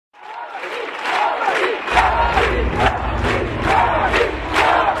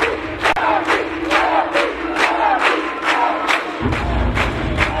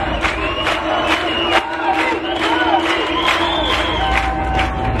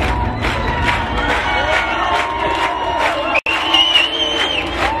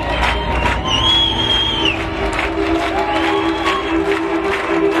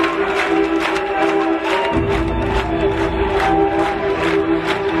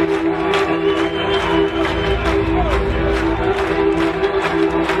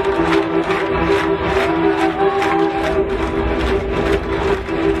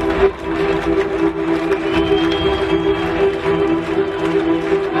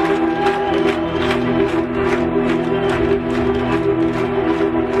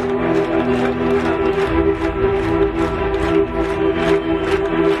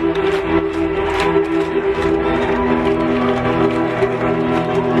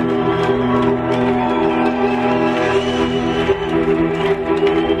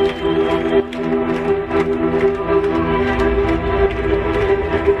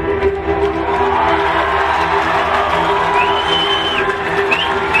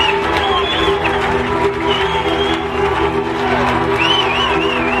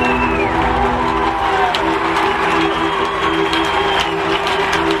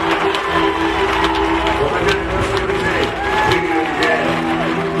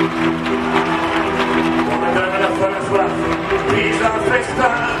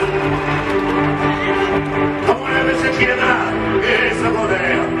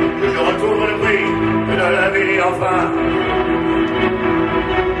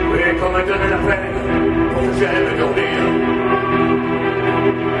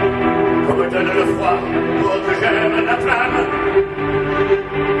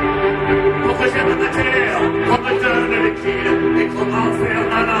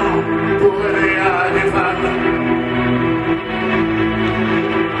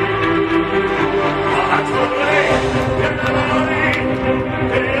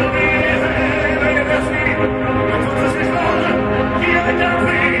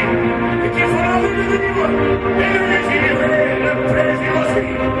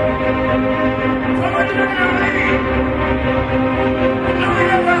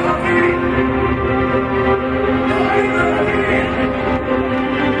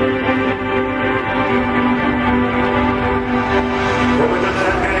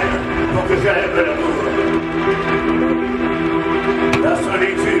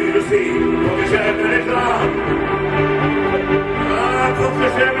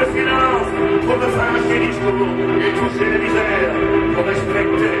discours et toucher la misère pour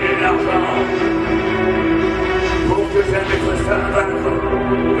respecter l'argent. Pour que j'aime être sain vaincre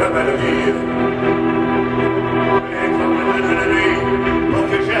la maladie. Être malade de la nuit pour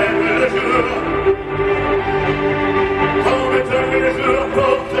que j'aime le jour. Commettre le jour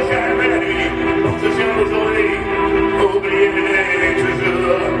pour que j'aime la nuit. Pour que j'aime aujourd'hui, oublier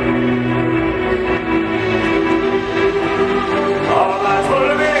toujours. On va se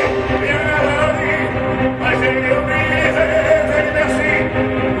relever, bien la vie, moi j'ai oublié.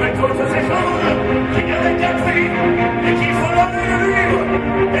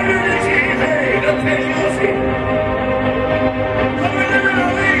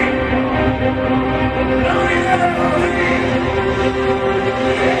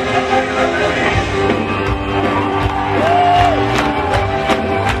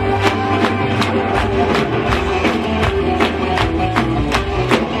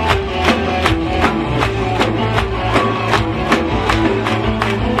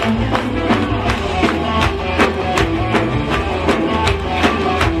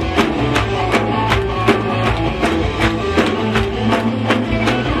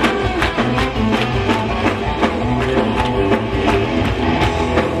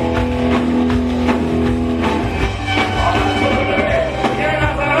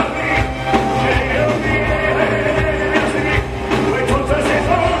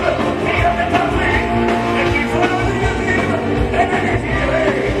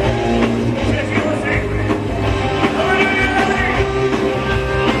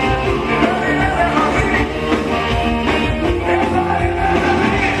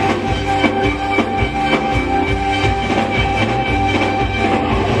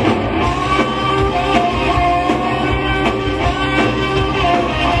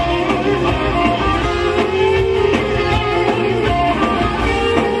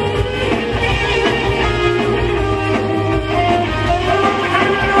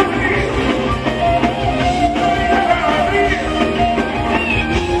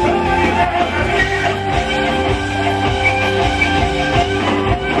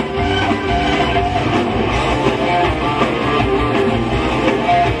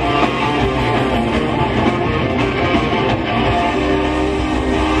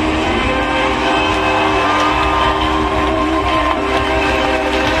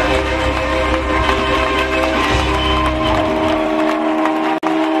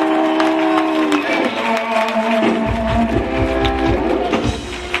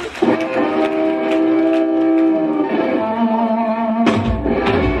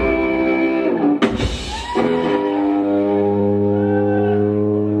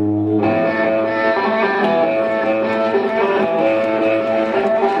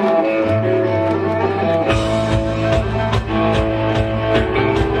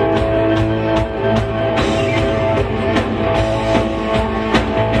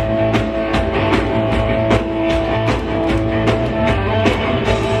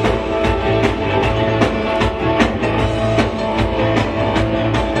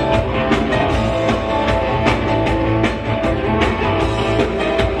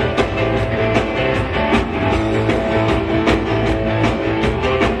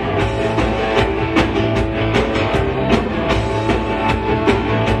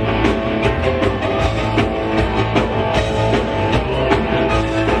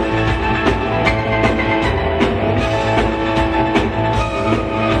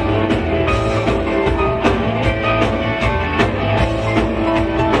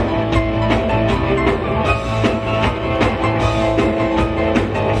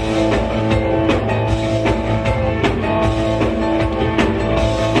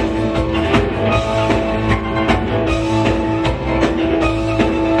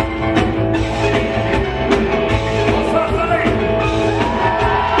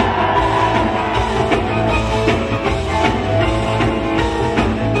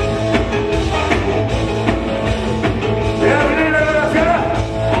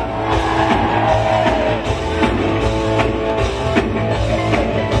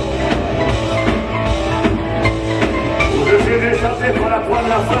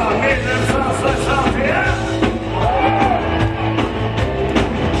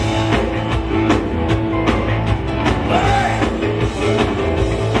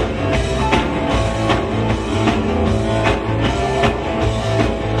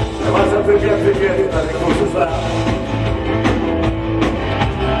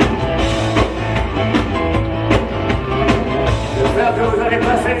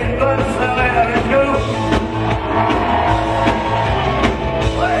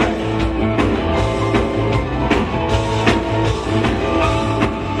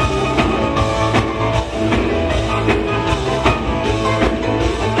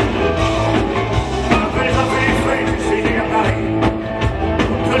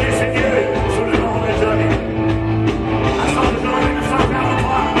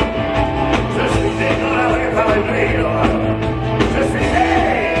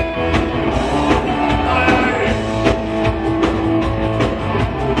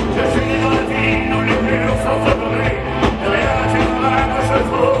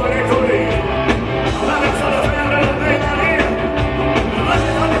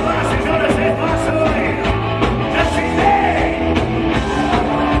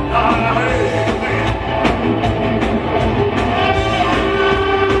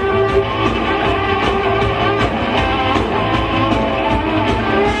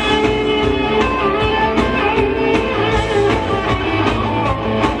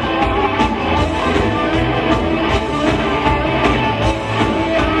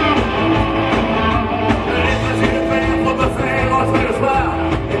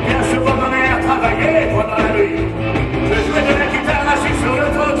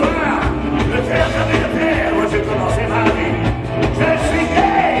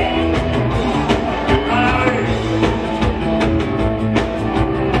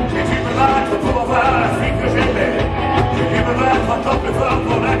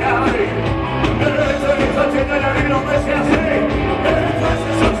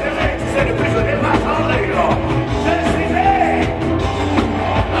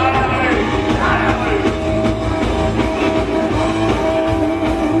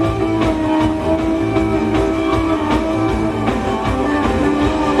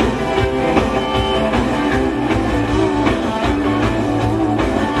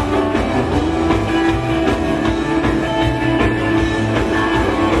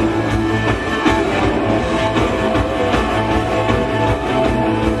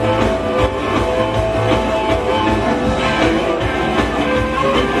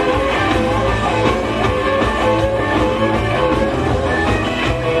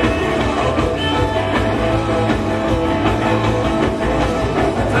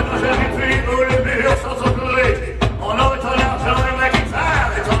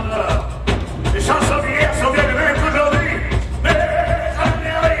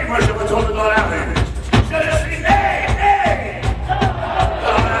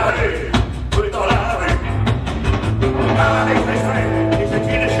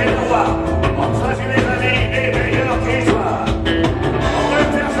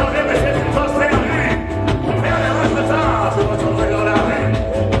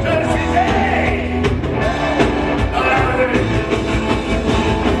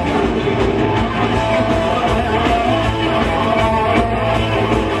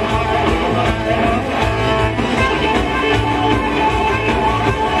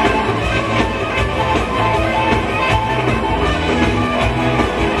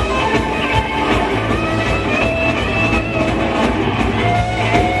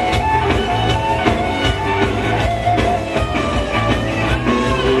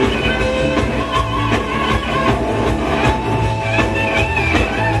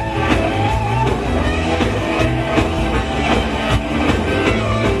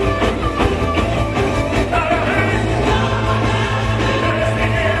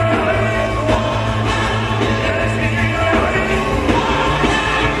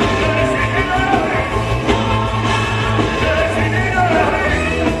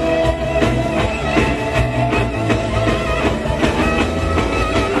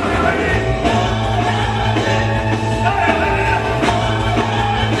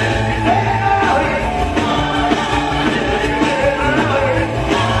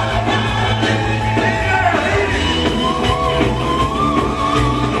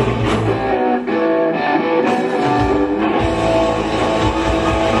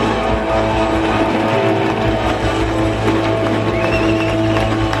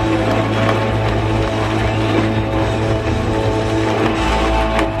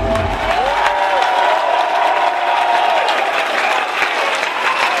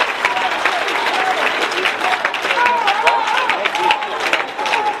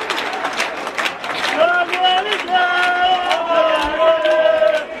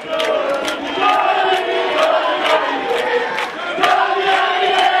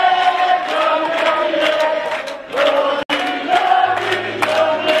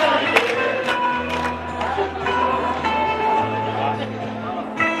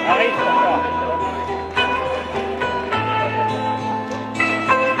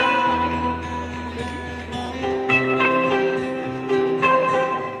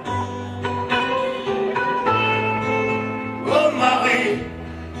 Oh Marie,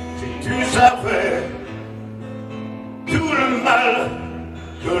 si tu savais tout le mal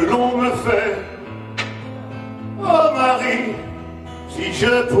que l'on me fait. Oh Marie, si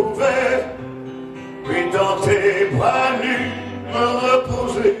je pouvais, puis dans tes bras nus me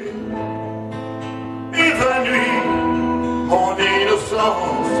reposer, évanoui mon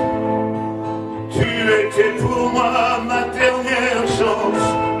innocence, tu étais pour moi ma dernière chance.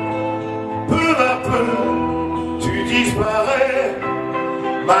 Peu à peu, tu disparais,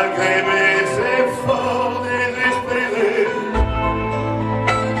 malgré mes efforts désespérés.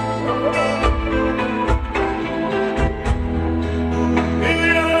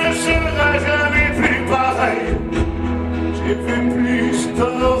 J'ai vu plus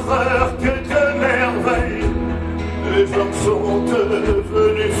d'horreur que de merveille. Les hommes sont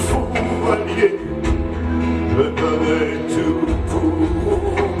devenus fous alliés. Je donnais tout pour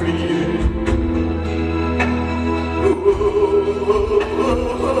oublier. Oh, oh, oh, oh,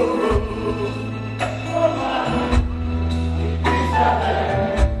 oh.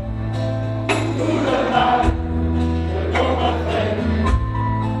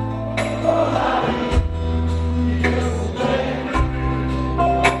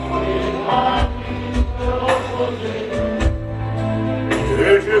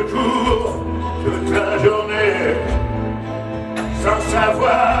 Toute la journée, sans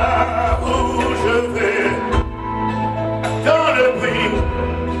savoir où je vais, dans le bruit,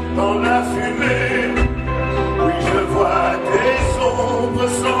 dans la fumée, oui je vois des ombres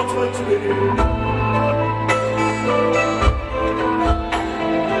s'entretuer.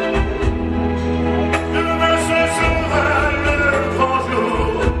 Demain ce sera le grand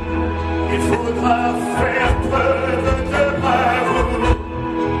jour, il faudra faire preuve de bravoure.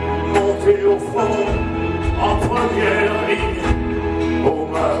 Au front, en première ligne, oh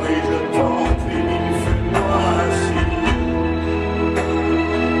Marie, je t'en prie, fais-moi ainsi.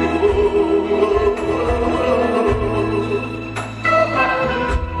 Oh, oh, oh, oh.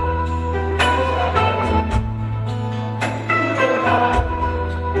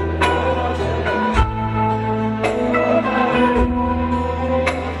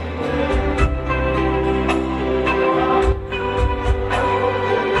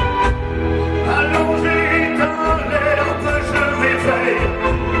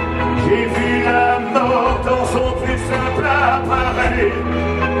 Dans son plus simple appareil,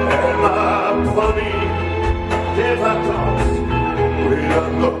 elle m'a promis des vacances. Oui, la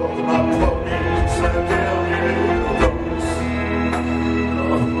mort m'a promis sa dernière danse.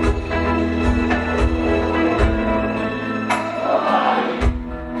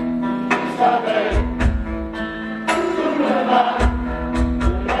 Tu savais tout le mal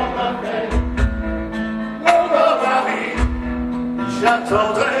que l'on m'a fait. Oh Marie,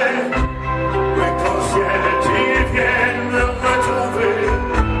 j'attendrai tu viennes me retrouver.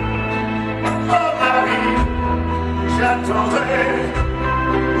 Oh Marie, j'attendrai,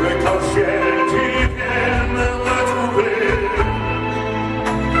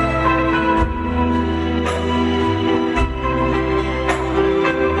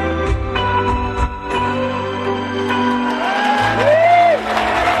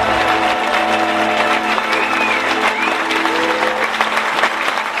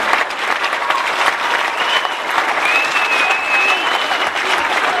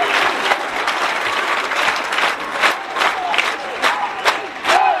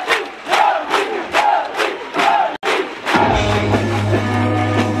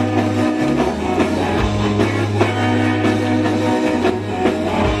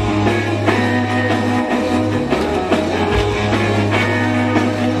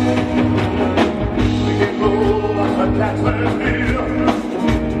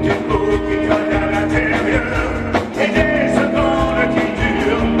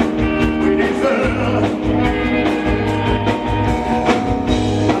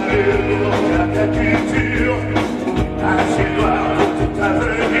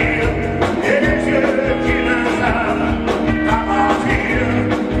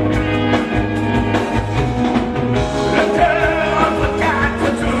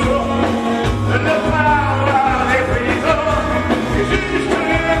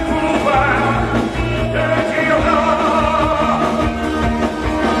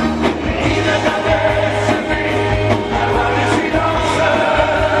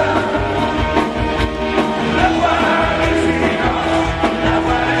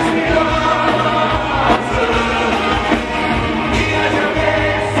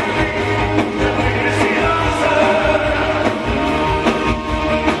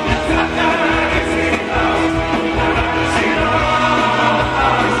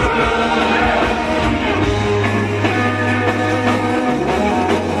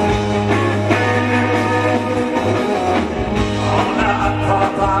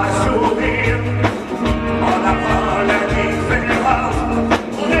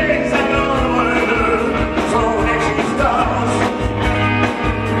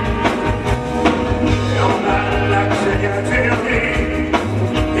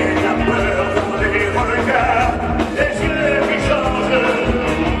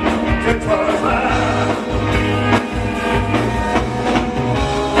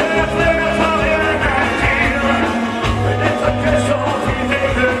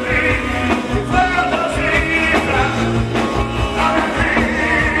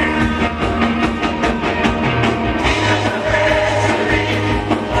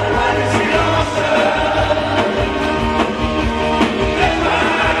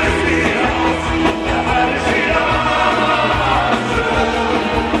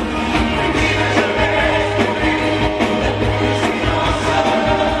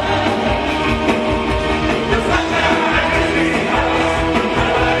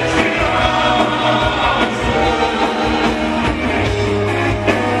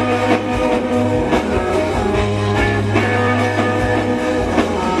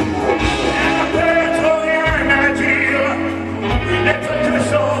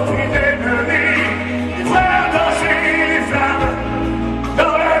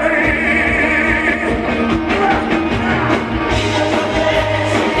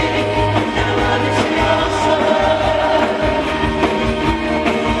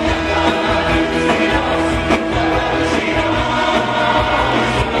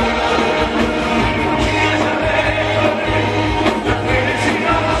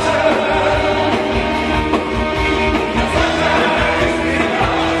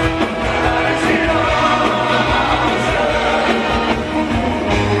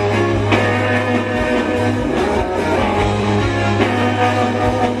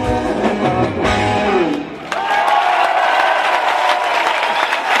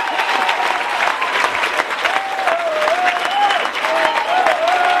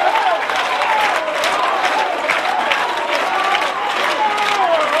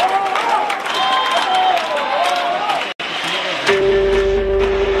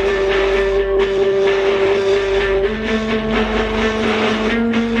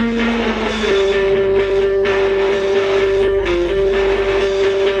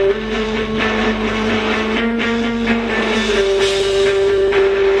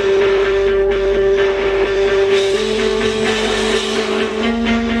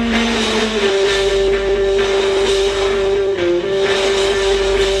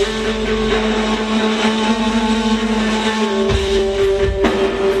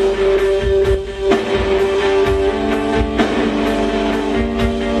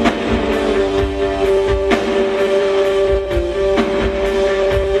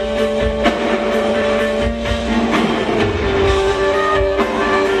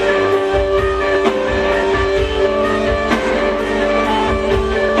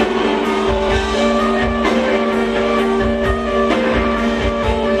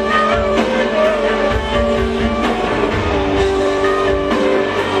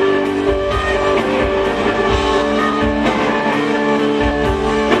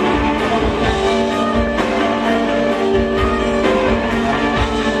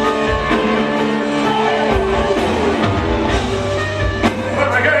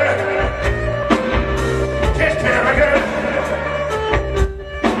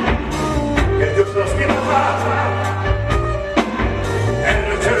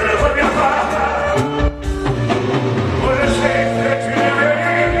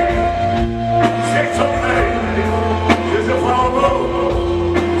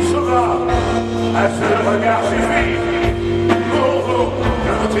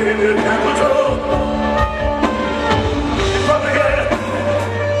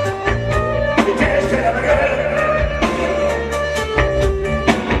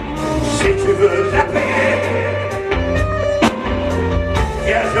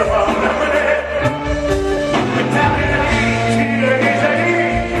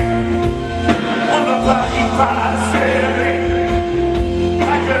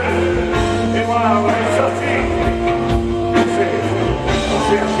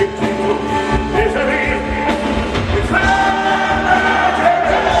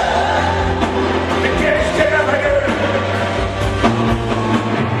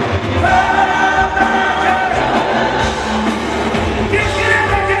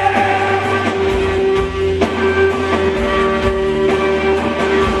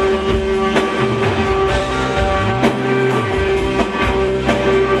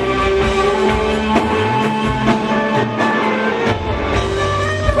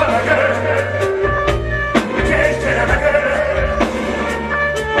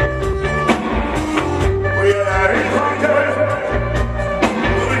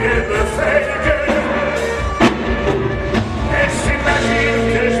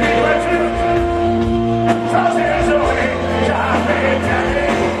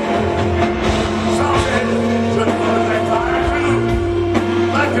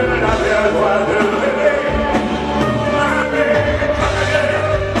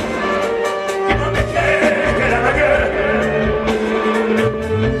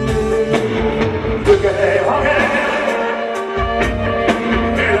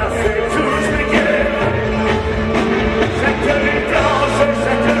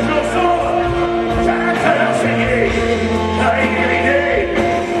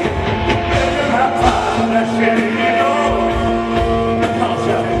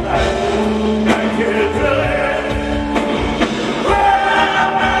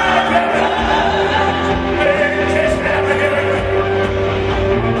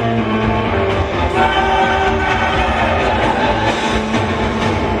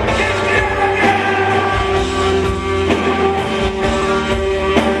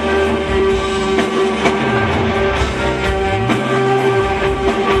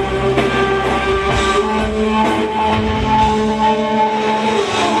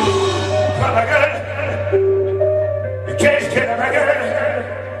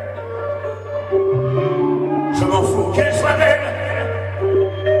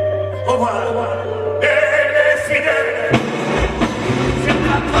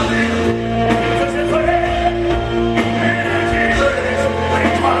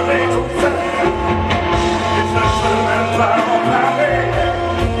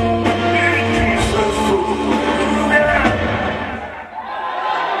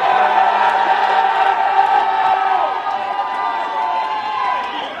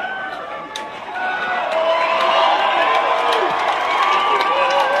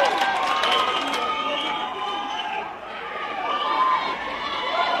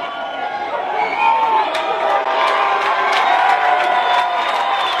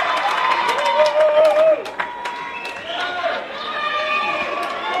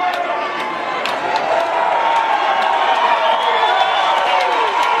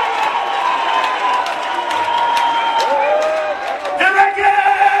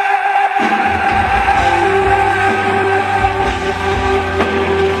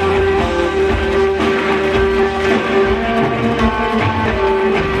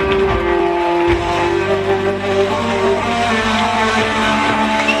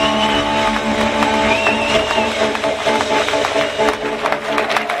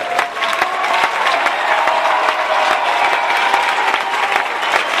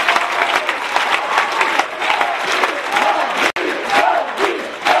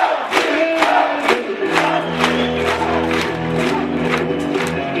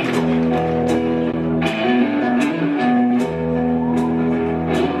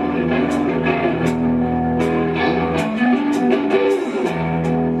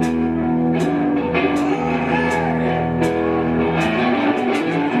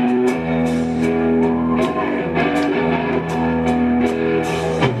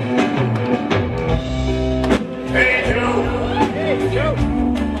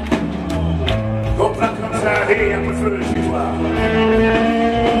 Au plat comme ça et un peu de feu chez toi.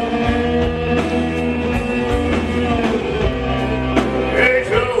 Et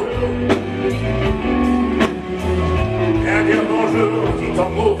Joe, viens dire bonjour, dis ton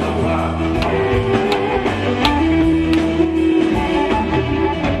mot, papa.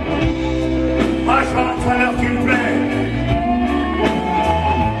 Moi je rentre à l'heure qu'il me plaît.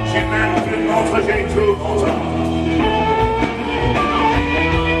 J'ai même plus de montre, j'ai tout mon temps.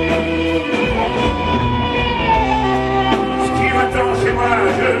 Chez moi,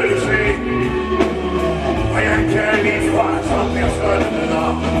 je le sais, rien qu'un lit froid sans personne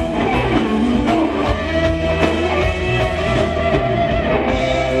dedans. Non.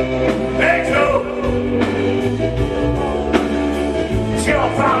 Hey Joe, si on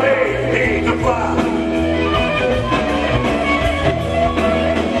parlait et de quoi?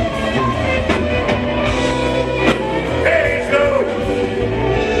 Hey Joe,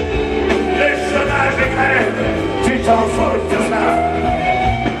 le chômage des grèves, tu t'en fous de ça?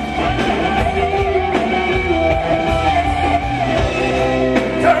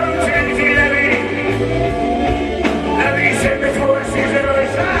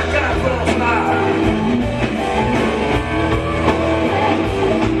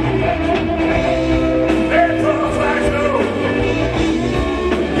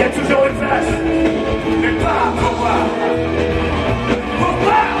 Mais pas pour moi.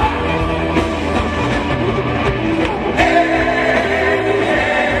 Pourquoi?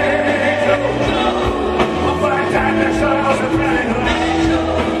 On va atteindre la chance plein de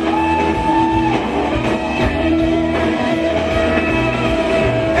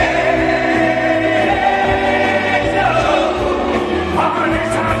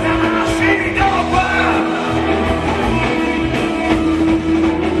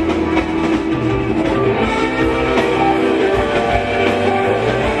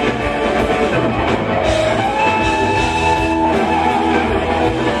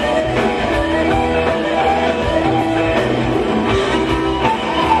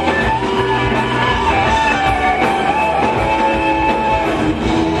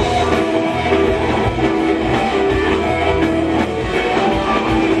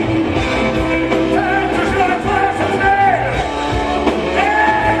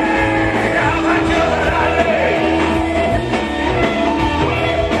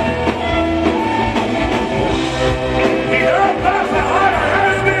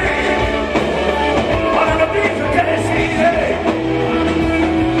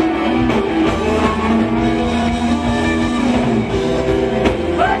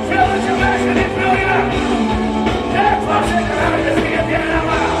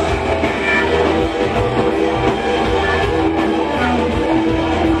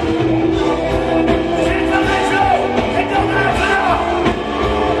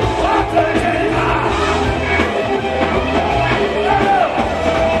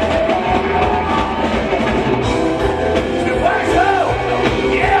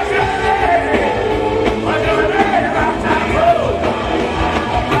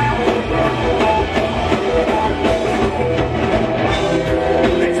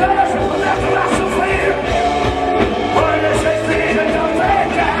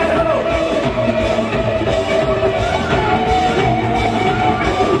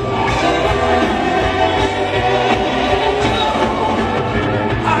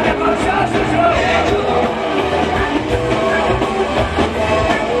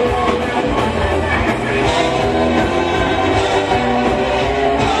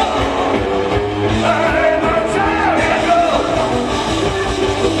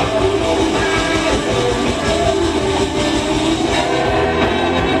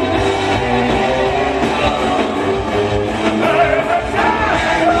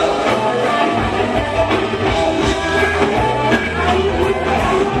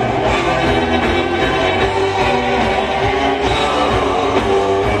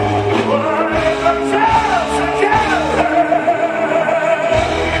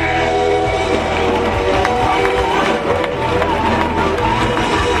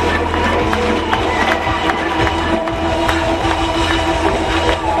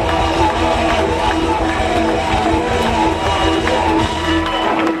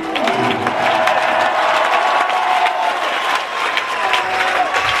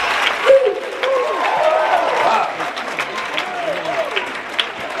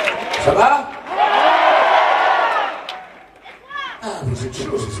Ça va? Ah, vous êtes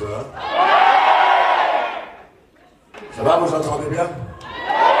chaud ce soir. Ça va, vous entendez bien?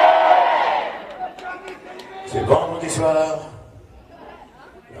 C'est vendredi soir.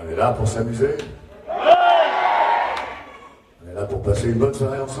 On est là pour s'amuser. On est Là pour passer une bonne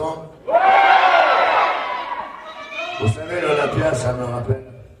soirée ensemble. Vous savez, l'Olympia, ça me rappelle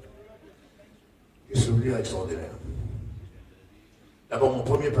des souvenirs extraordinaires. D'abord, mon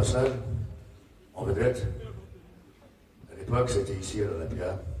premier passage en vedette, à l'époque, c'était ici à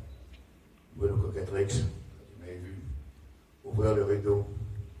l'Olympia. Bueno Cocatrix, vous m'avez vu ouvrir le rideau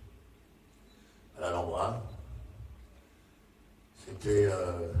à l'Alhambra. C'était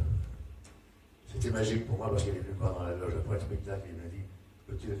magique pour moi parce qu'il est venu me voir dans la loge après le spectacle et il m'a dit «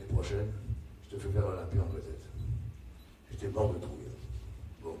 Petit, l'année prochaine, je te fais faire l'Olympia en vedette. » J'étais mort de trouille.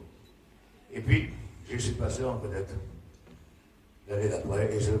 Bon. Et puis, j'ai su passer en vedette l'année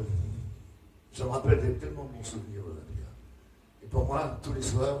d'après et ça me rappelle tellement de bons souvenirs d'Olympia. Et pour moi, tous les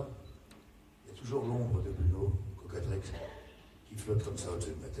soirs, il y a toujours l'ombre de Bruno Cocatrix qui flotte comme ça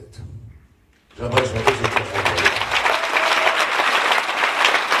au-dessus de ma tête. J'aimerais chanter cette chanson.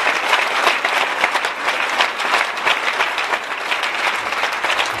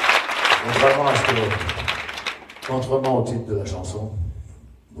 Contrairement au titre de la chanson,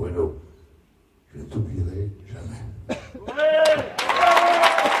 Bruno, je ne t'oublierai jamais.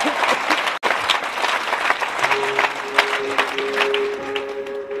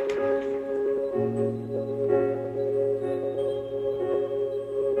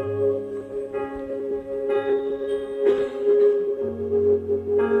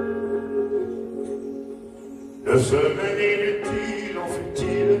 De semaine inutile en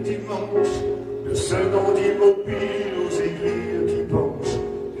fait-il dimanche, de secondes immobiles aux aiguilles qui penchent,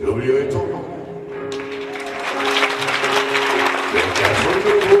 j'oublierai ton nom. Les cachot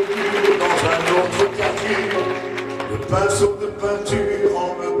de brochure dans un autre quartier, le pinceau de peinture en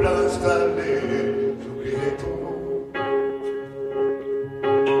meuble installé, j'oublierai ton nom.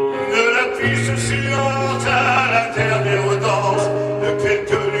 De la piste suivante à la dernière danse, de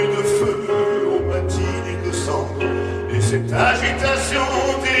quelques lunes de feu aux matinées de cendre, et cette agitation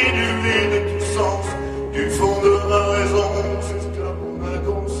dénuée de tout sens, du fond de ma raison jusqu'à mon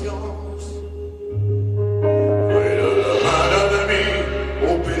inconscience. Et de la main d'un ami,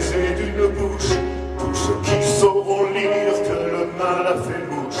 au baiser d'une bouche, tous ceux qui sauront lire que le mal a fait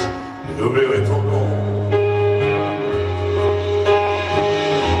mouche, j'oublierai ton nom.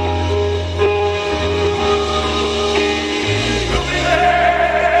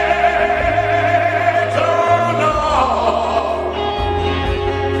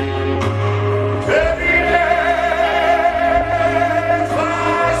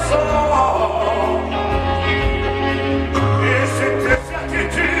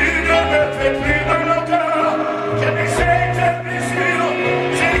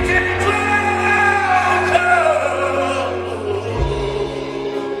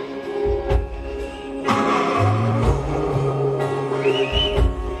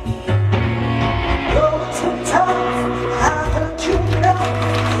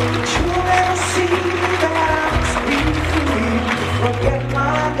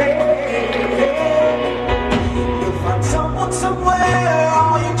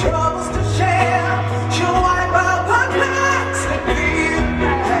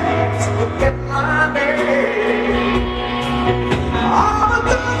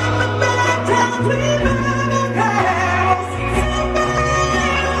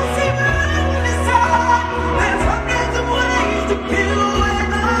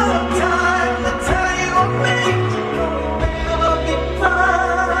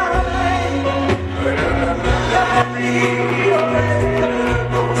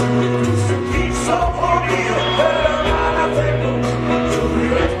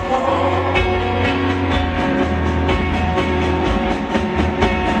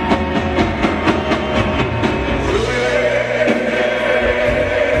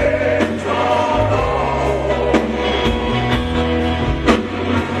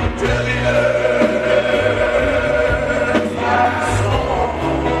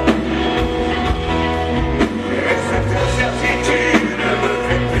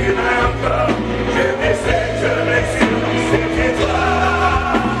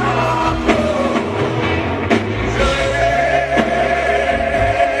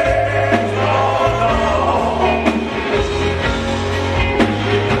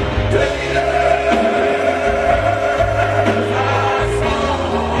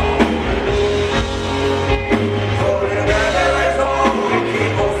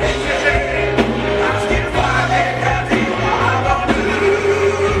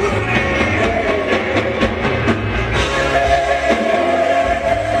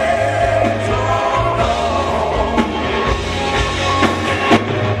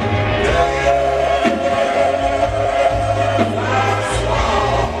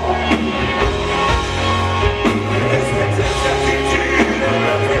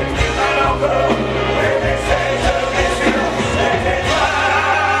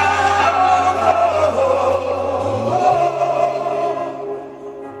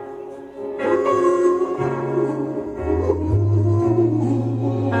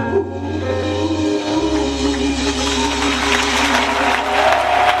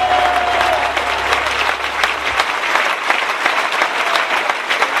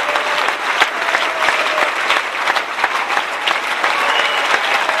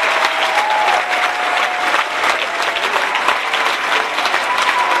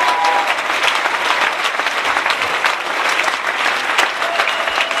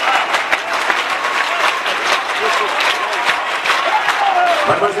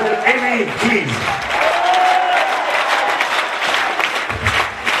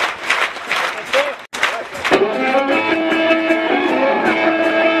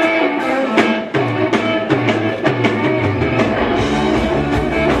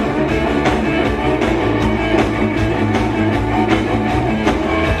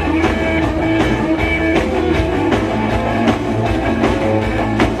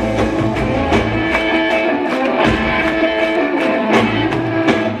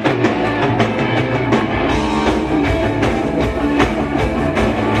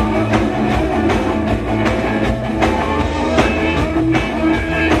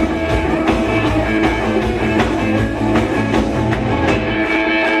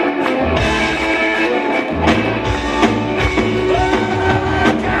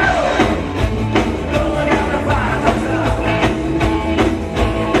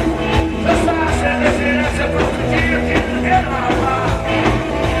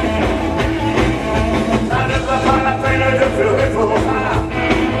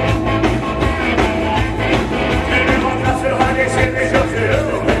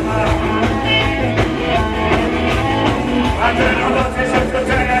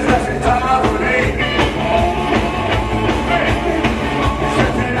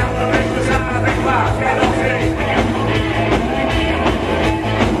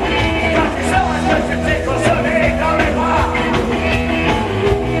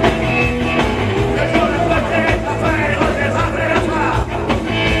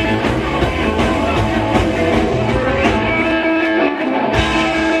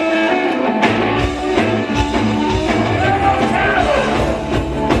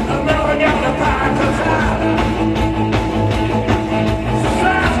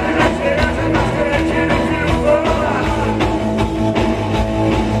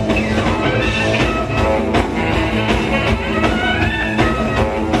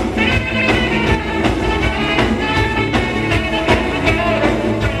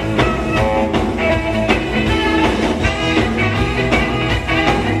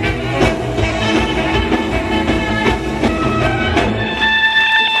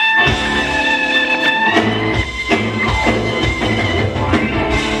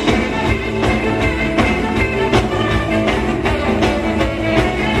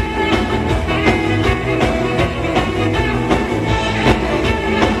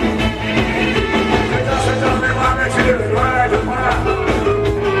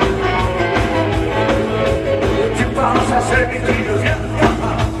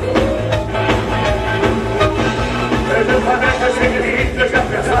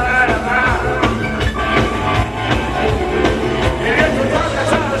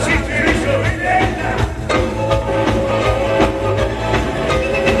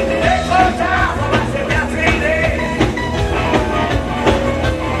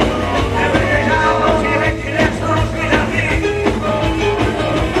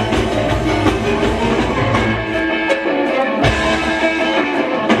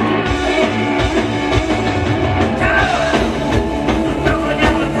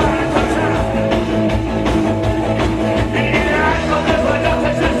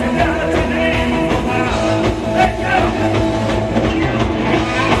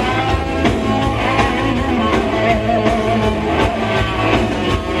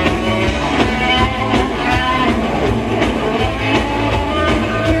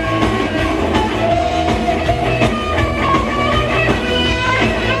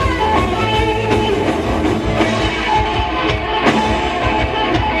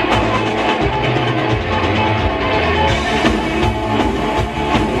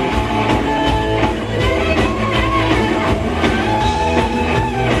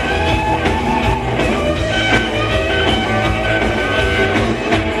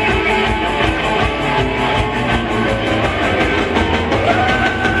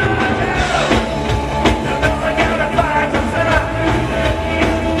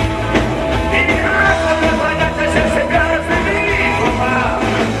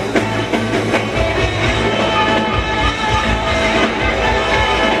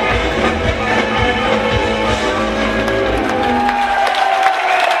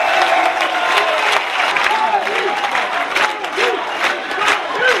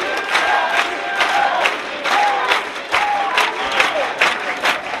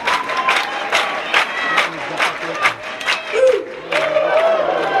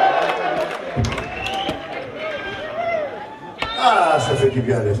 ça fait du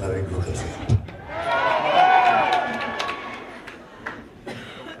bien d'être avec vous comme ça.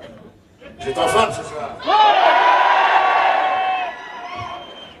 Vous êtes en forme ce soir?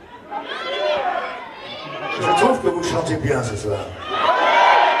 Je trouve que vous chantez bien ce soir.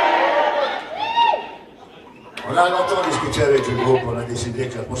 On a longtemps discuté avec le groupe, on a décidé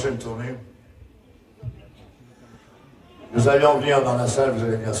que la prochaine tournée, nous allions venir dans la salle, vous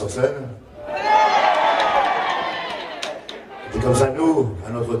allez venir sur scène. Et comme ça, nous,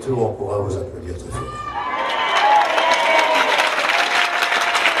 à notre tour, on pourra vous applaudir très fort.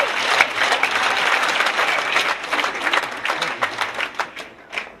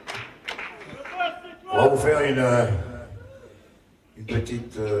 On va vous faire une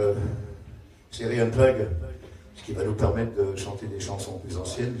petite série unplug, ce qui va nous permettre de chanter des chansons plus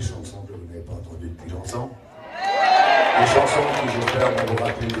anciennes, des chansons que vous n'avez pas entendues depuis longtemps. Des chansons qui, j'espère, vont vous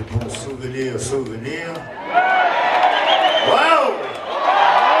rappeler de bons souvenirs. Waouh!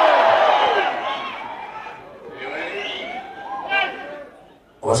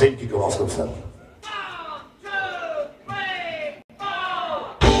 On va essayer une qui commence comme ça.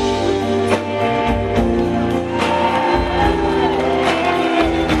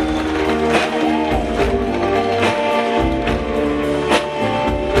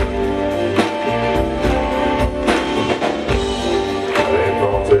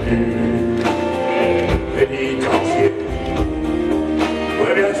 Pénitencier,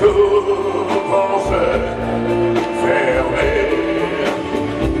 ouais, bientôt vont se fermer.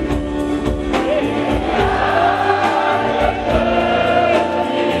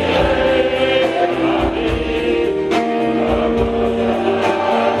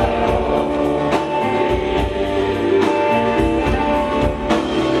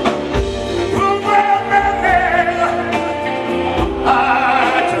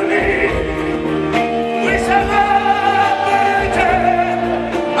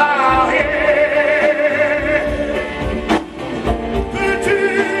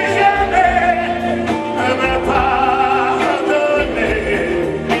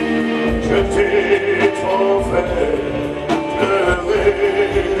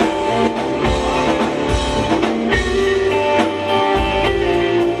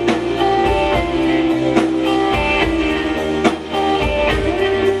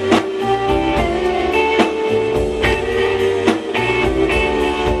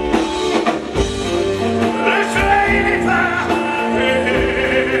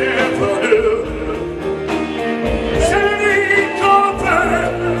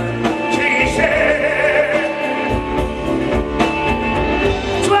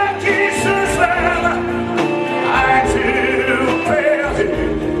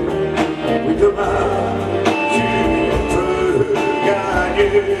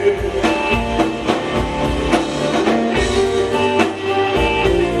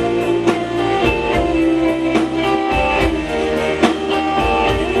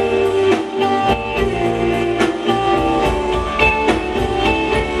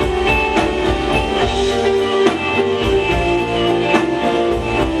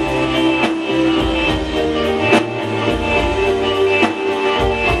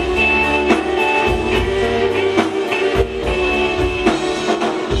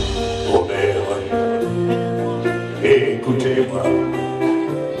 Écoutez-moi,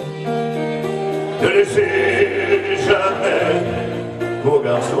 ne laissez jamais vos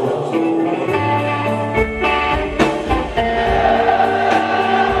garçons.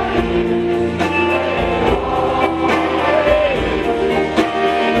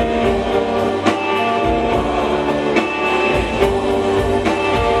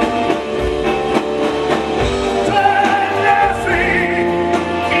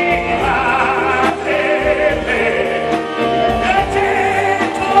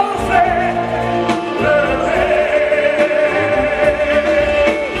 Pleurer.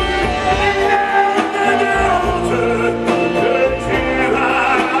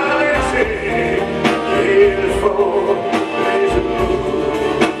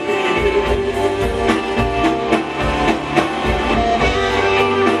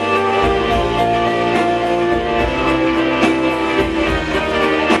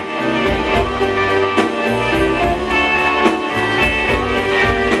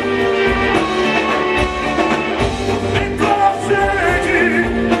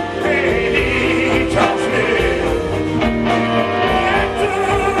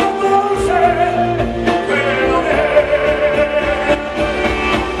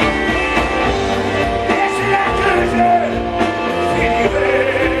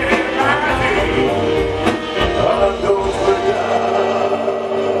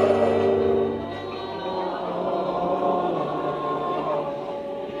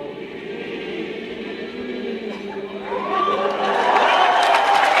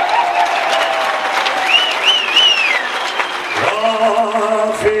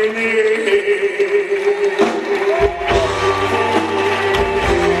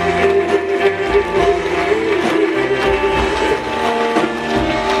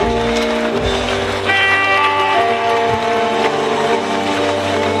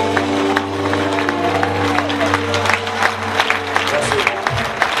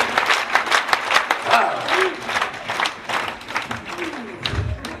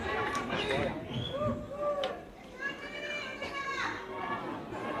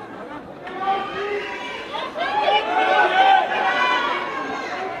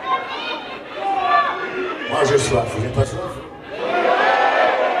 j'ai soif. Vous n'avez pas soif?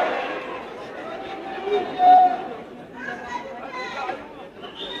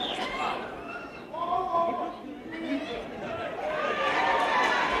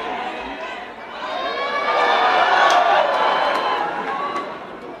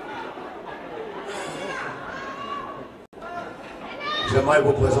 J'aimerais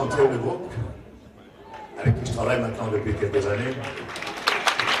vous présenter le groupe avec qui je travaille maintenant depuis quelques années.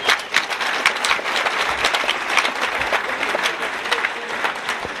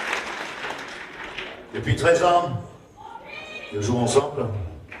 Depuis 13 ans, nous jouons ensemble.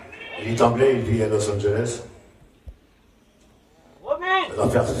 Il est anglais, il vit à Los Angeles. Ça doit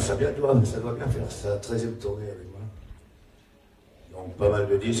bien faire sa 13e tournée avec moi. Donc pas mal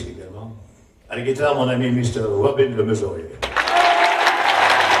de disques également. À la guitare, mon ami Mr. Robin le mesurier.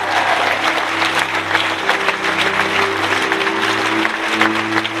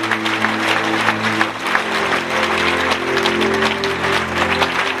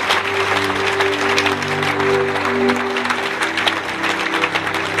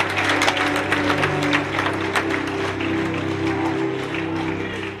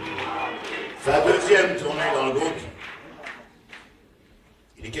 Sa deuxième tournée dans le groupe,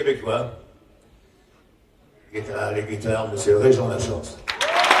 il est québécois. Les guitares, monsieur Régent Lachance.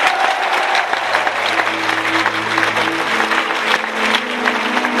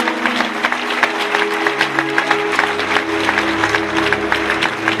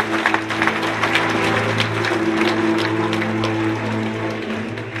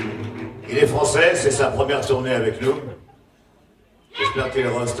 Il est français, c'est sa première tournée avec nous. J'espère qu'il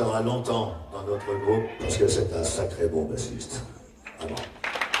restera longtemps dans notre groupe, parce que c'est un sacré bon bassiste. Vraiment.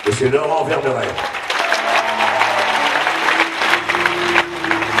 Et c'est Laurent Verderet.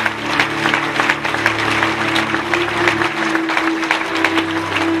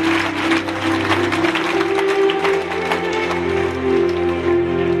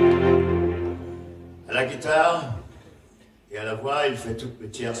 À la guitare et à la voix, il fait toutes mes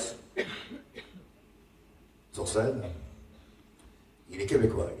tierces sur scène. Il est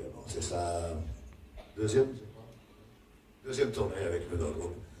québécois également, c'est sa deuxième tournée avec nous dans le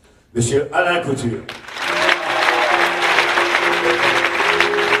groupe. Monsieur Alain Couture.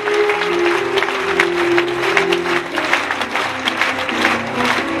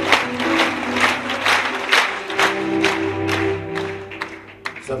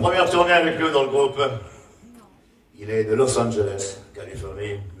 Sa première tournée avec nous dans le groupe, il est de Los Angeles,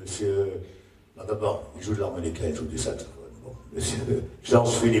 Californie. Monsieur, d'abord, il joue de l'harmonica, il joue du saxophone. Monsieur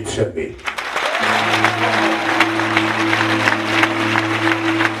Jean-Philippe Chalbé.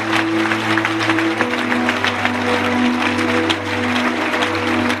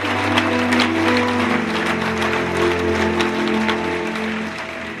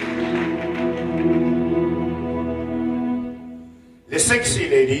 Les Sexy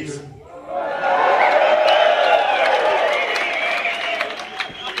Ladies.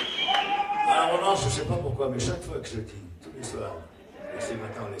 Alors non, je ne sais pas pourquoi, mais chaque fois que je dis, tous les soirs, et c'est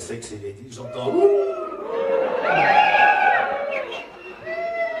maintenant les Sexy Ladies, j'entends ouh.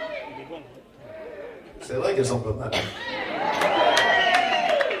 C'est vrai qu'elles sont pas mal.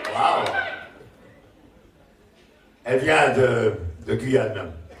 Waouh. Elle vient de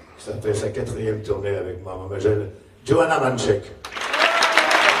Guyane. Ça fait sa 4e tournée avec ma mademoiselle Johanna Manchek.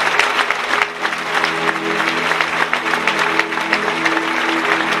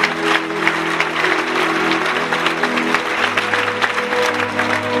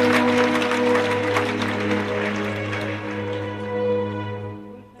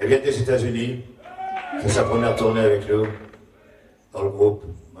 Elle vient des États-Unis, fait sa première tournée avec nous, dans le groupe,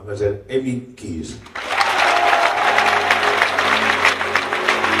 mademoiselle Amy Keys.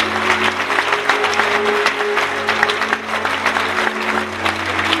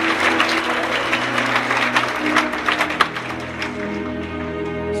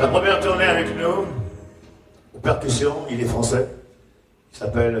 Sa première tournée avec nous, aux percussions, il est français, il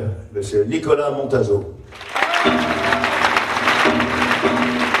s'appelle monsieur Nicolas Montazo.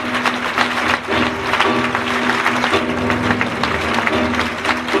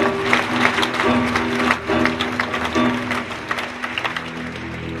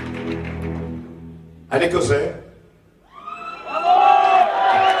 Un Écossais.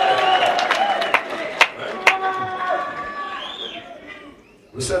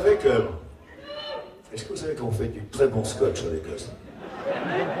 Vous savez que... Est-ce que vous savez qu'on fait du très bon scotch en Écosse?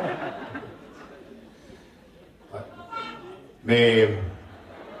 Ouais. Mais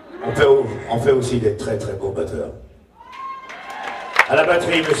on fait aussi des très très bons batteurs. À la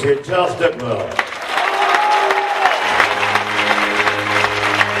batterie, monsieur George Dugmore.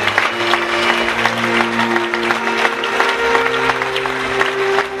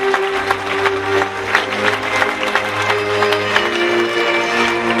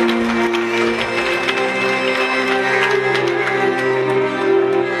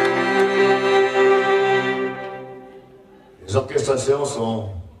 démonstrations sont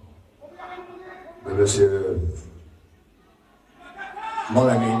de monsieur, mon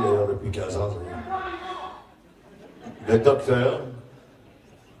ami d'ailleurs depuis 15 ans, le docteur.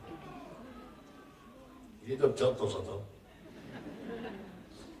 Il est docteur de temps en temps.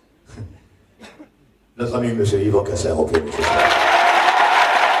 Notre ami monsieur Yves Casser, ok, monsieur.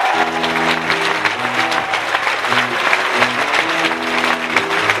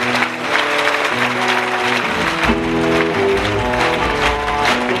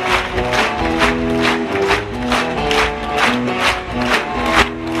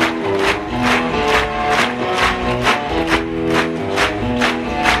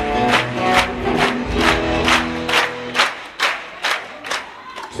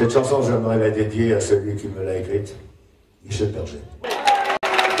 Cette chanson, j'aimerais la dédier à celui qui me l'a écrite, Michel Berger.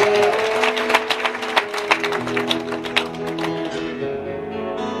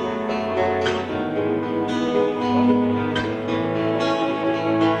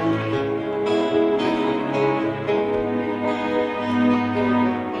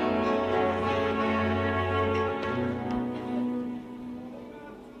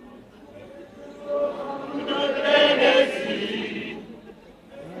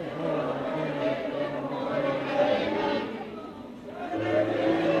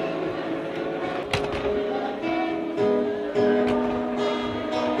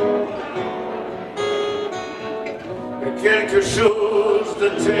 Quelque chose de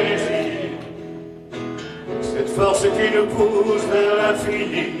désir, cette force qui nous pousse vers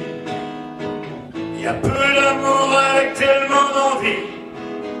l'infini. Il y a peu d'amour avec tellement d'envie,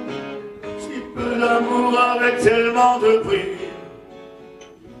 si peu d'amour avec tellement de bruit.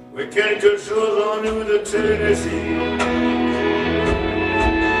 Oui, quelque chose en nous de Tennessee.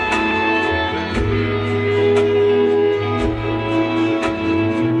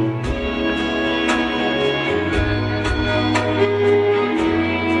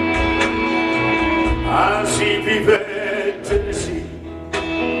 Vivait Tennessee,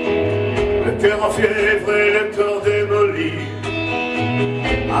 le cœur en fièvre et le corps démoli,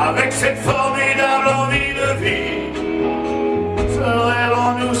 avec cette formidable envie de vie. Ce rêve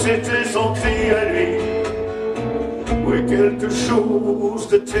en nous, c'était son cri à lui. Oui, quelque chose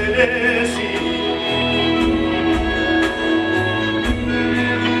de Tennessee.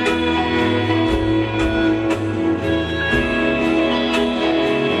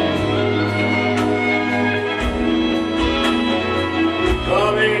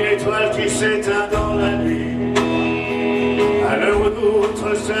 Qui s'éteint dans la nuit, à l'heure où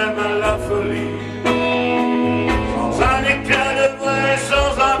d'autres s'aiment à la folie, sans un éclat de vrai,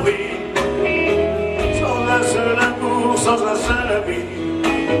 sans un bruit, sans un seul amour, sans un seul ami,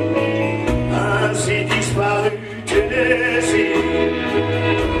 ainsi disparu Tennessee.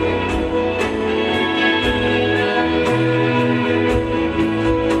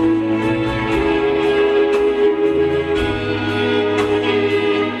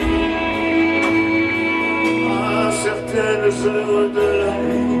 Heures de la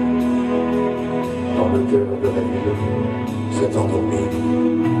nuit, dans le cœur de la ville, s'est endormi.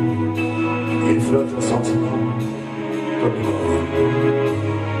 Il flotte un sentiment, comme une nuit.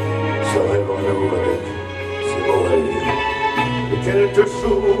 Ce rêve en nous avec ses oreilles, et quelque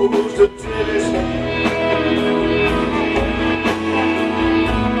chose de Tennessee.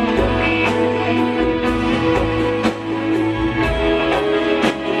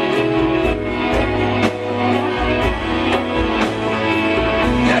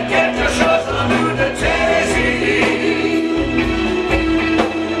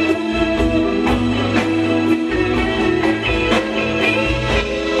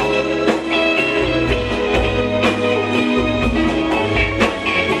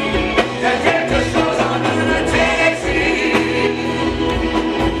 Quelque chose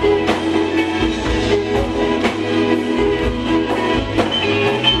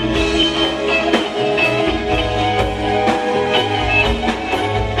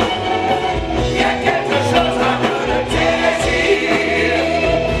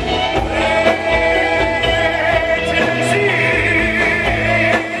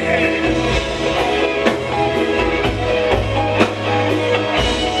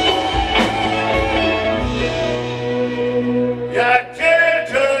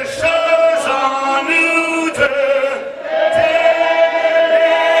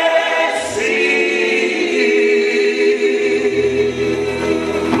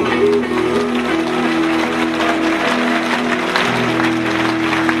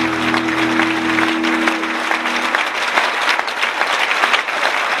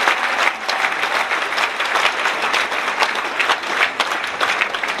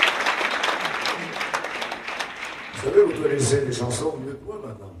Vous savez, vous connaissez les chansons mieux que moi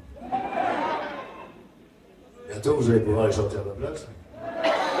maintenant. Bientôt, vous allez pouvoir les chanter à ma place.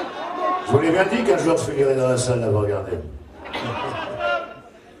 Je vous l'ai bien dit qu'un jour je finirai dans la salle à vous regarder.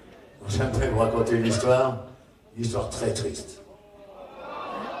 J'aimerais vous raconter une histoire très triste.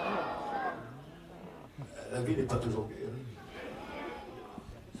 La vie n'est pas toujours gaie.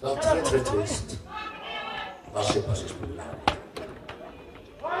 Une histoire très très triste. Ah, je ne sais pas si je peux le dire.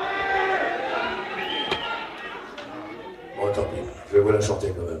 Bon, tant pis, je vais vous la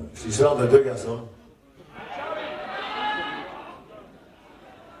chanter quand même. C'est l'histoire de deux garçons.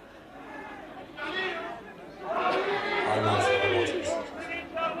 Ah non, c'est vraiment triste.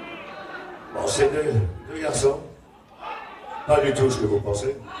 Bon, c'est deux garçons. Pas du tout ce que vous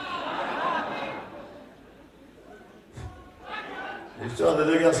pensez. L'histoire de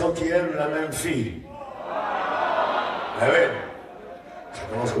deux garçons qui aiment la même fille. Ah oui, ça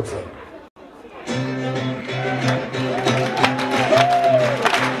commence comme ça.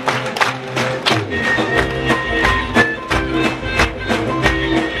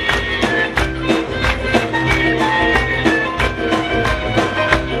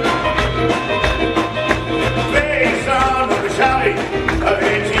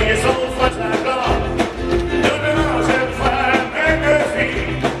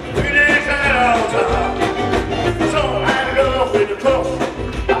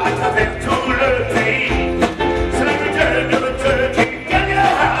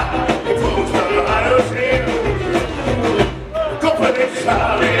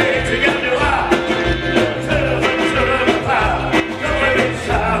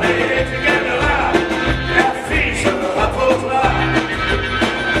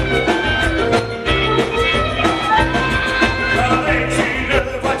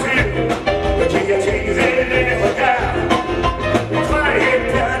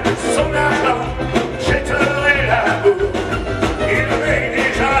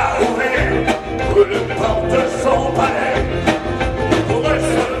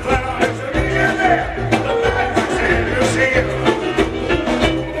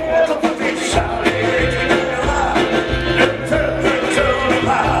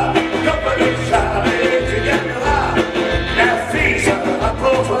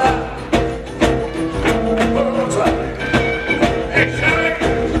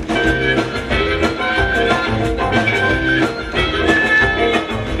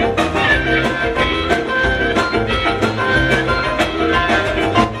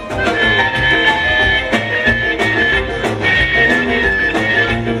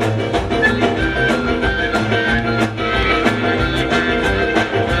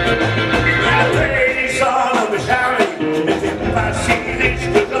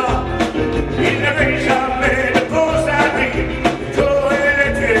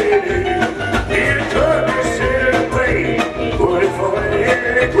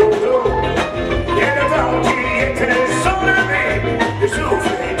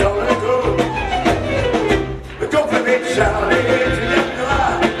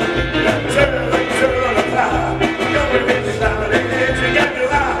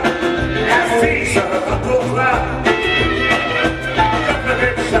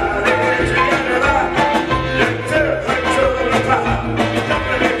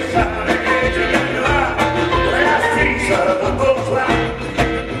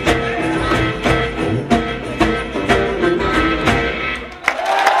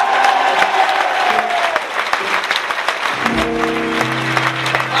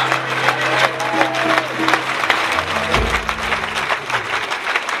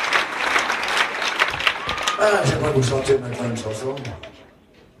 Ah, j'aimerais vous chanter maintenant une chanson.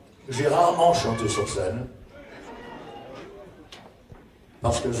 J'ai rarement chanté sur scène.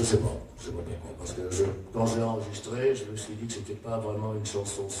 Parce que je sais pas pourquoi. Parce que quand j'ai enregistré, je me suis dit que c'était pas vraiment une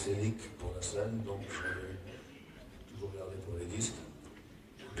chanson scénique pour la scène, donc je l'avais toujours gardé pour les disques.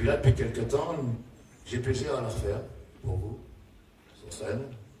 Puis là, depuis quelques temps, j'ai plaisir à la refaire pour vous, sur scène.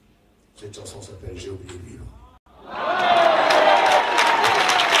 Cette chanson s'appelle J'ai oublié vivre.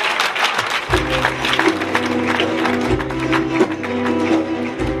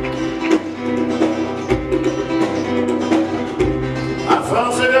 À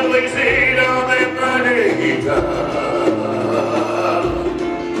force de briser dans mes mains les guitares,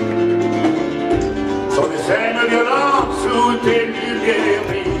 sur des scènes violentes sous des lumières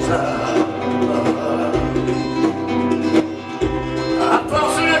bizarres, à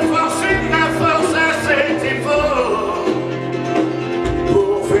force de forcer la force à cet effort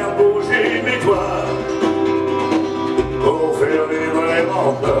pour faire bouger mes doigts, pour faire vivre les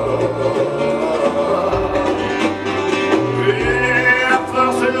remparts. Et à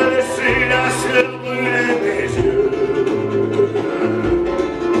force de laisser la sueur brûler mes yeux,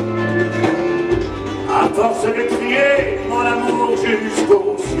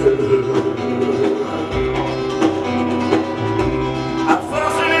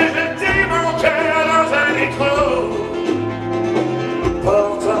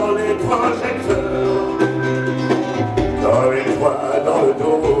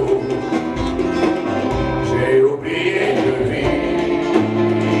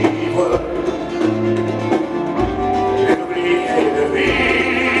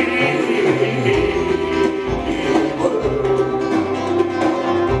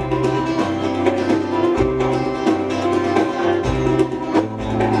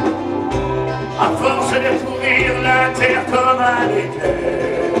 force de courir la terre comme un éclair.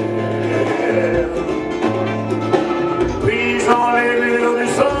 Brisant les murs du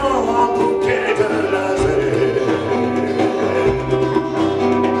sang en bouquet de laser.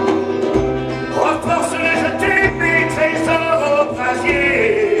 À force de jeter mes trésors au brasier,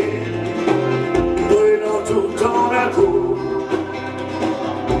 brûlant tout en un coup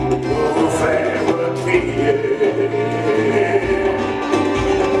pour vous faire crier.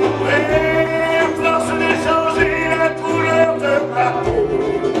 Et à force de changer la couleur de ma peau,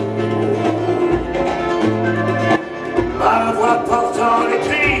 ma voix portant les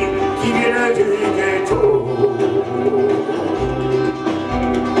cris qui viennent du ghetto.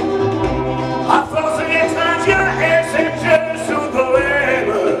 À force d'être indien et cette jeune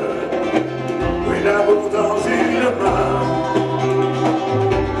sous-poème, oui, l'amour dans une main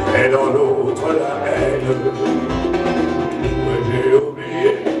et dans l'autre la haine. Oui, j'ai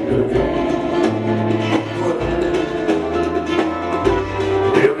oublié de vivre.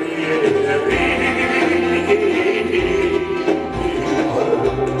 J'ai oublié de vivre.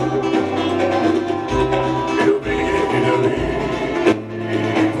 J'ai oublié de vivre.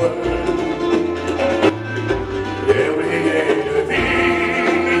 J'ai oublié de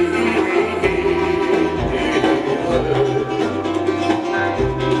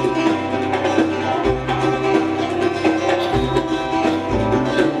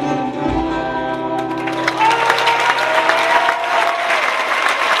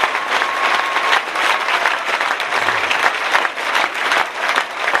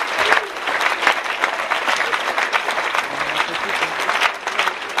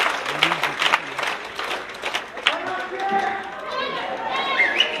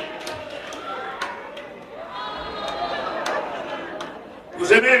Vous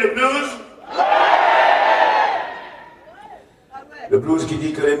aimez le blues? Le blues qui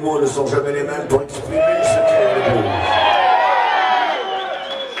dit que les mots ne sont jamais les mêmes pour exprimer ce qu'est le blues.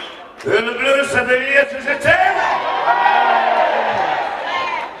 Le blues, ça veut dire que je t'aime?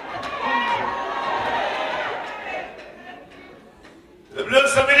 Le blues,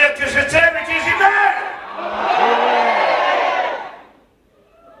 ça veut dire que je t'aime et que j'y meurs?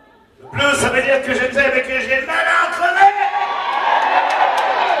 Le blues, ça veut dire que je t'aime et que j'ai le mal à en crever?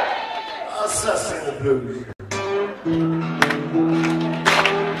 Ah, ça, c'est le blues.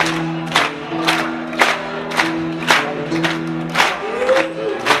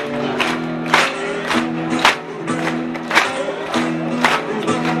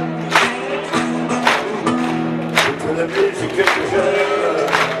 La musique que j'aime,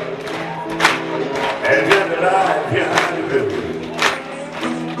 elle vient de là, elle vient du blues.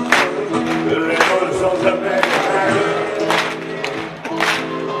 Les mots ne sont jamais les mêmes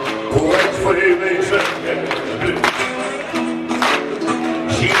pour exprimer ce qu'est le blues.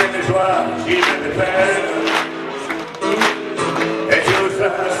 J'y mets mes joies, j'y mets mes peines, et tout ça,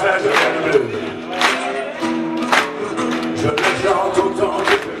 ça devient le blues. Je le chante autant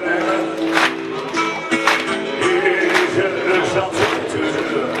que je l'aime.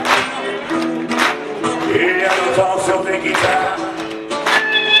 Il y a longtemps sur des guitares,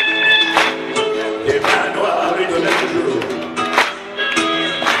 des mains noires lui donnaient le jour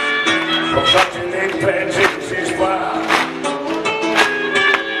pour chanter les peines et les espoirs,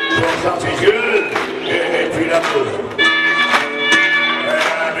 pour chanter Dieu et puis l'amour.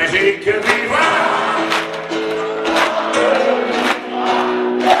 La musique vivre.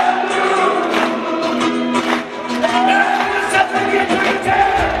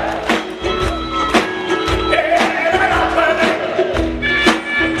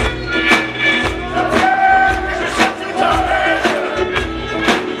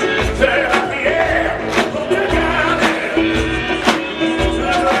 Yeah.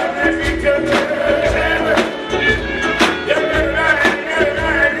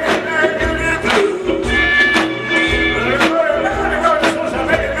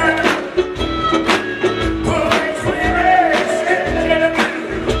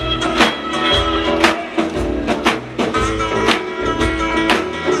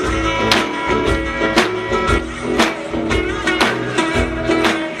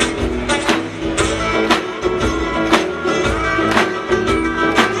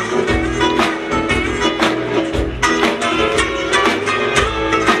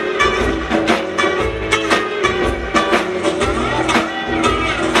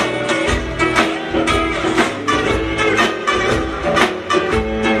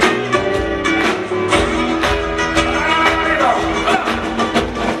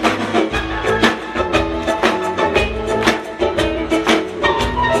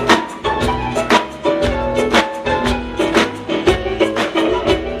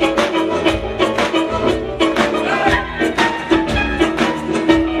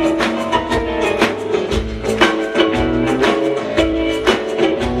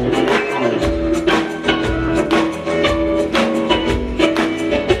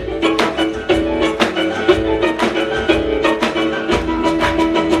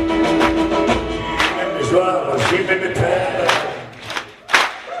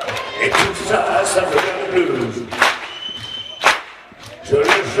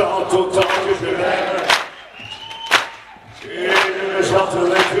 chante autant que je l'aime. Et je ne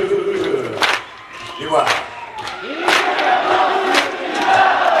chanterai que. Dis-moi.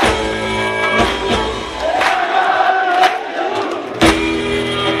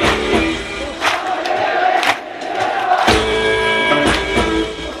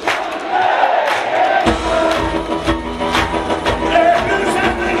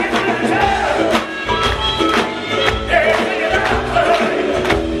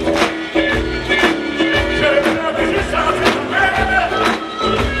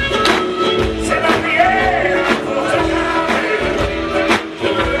 C'est ma prière.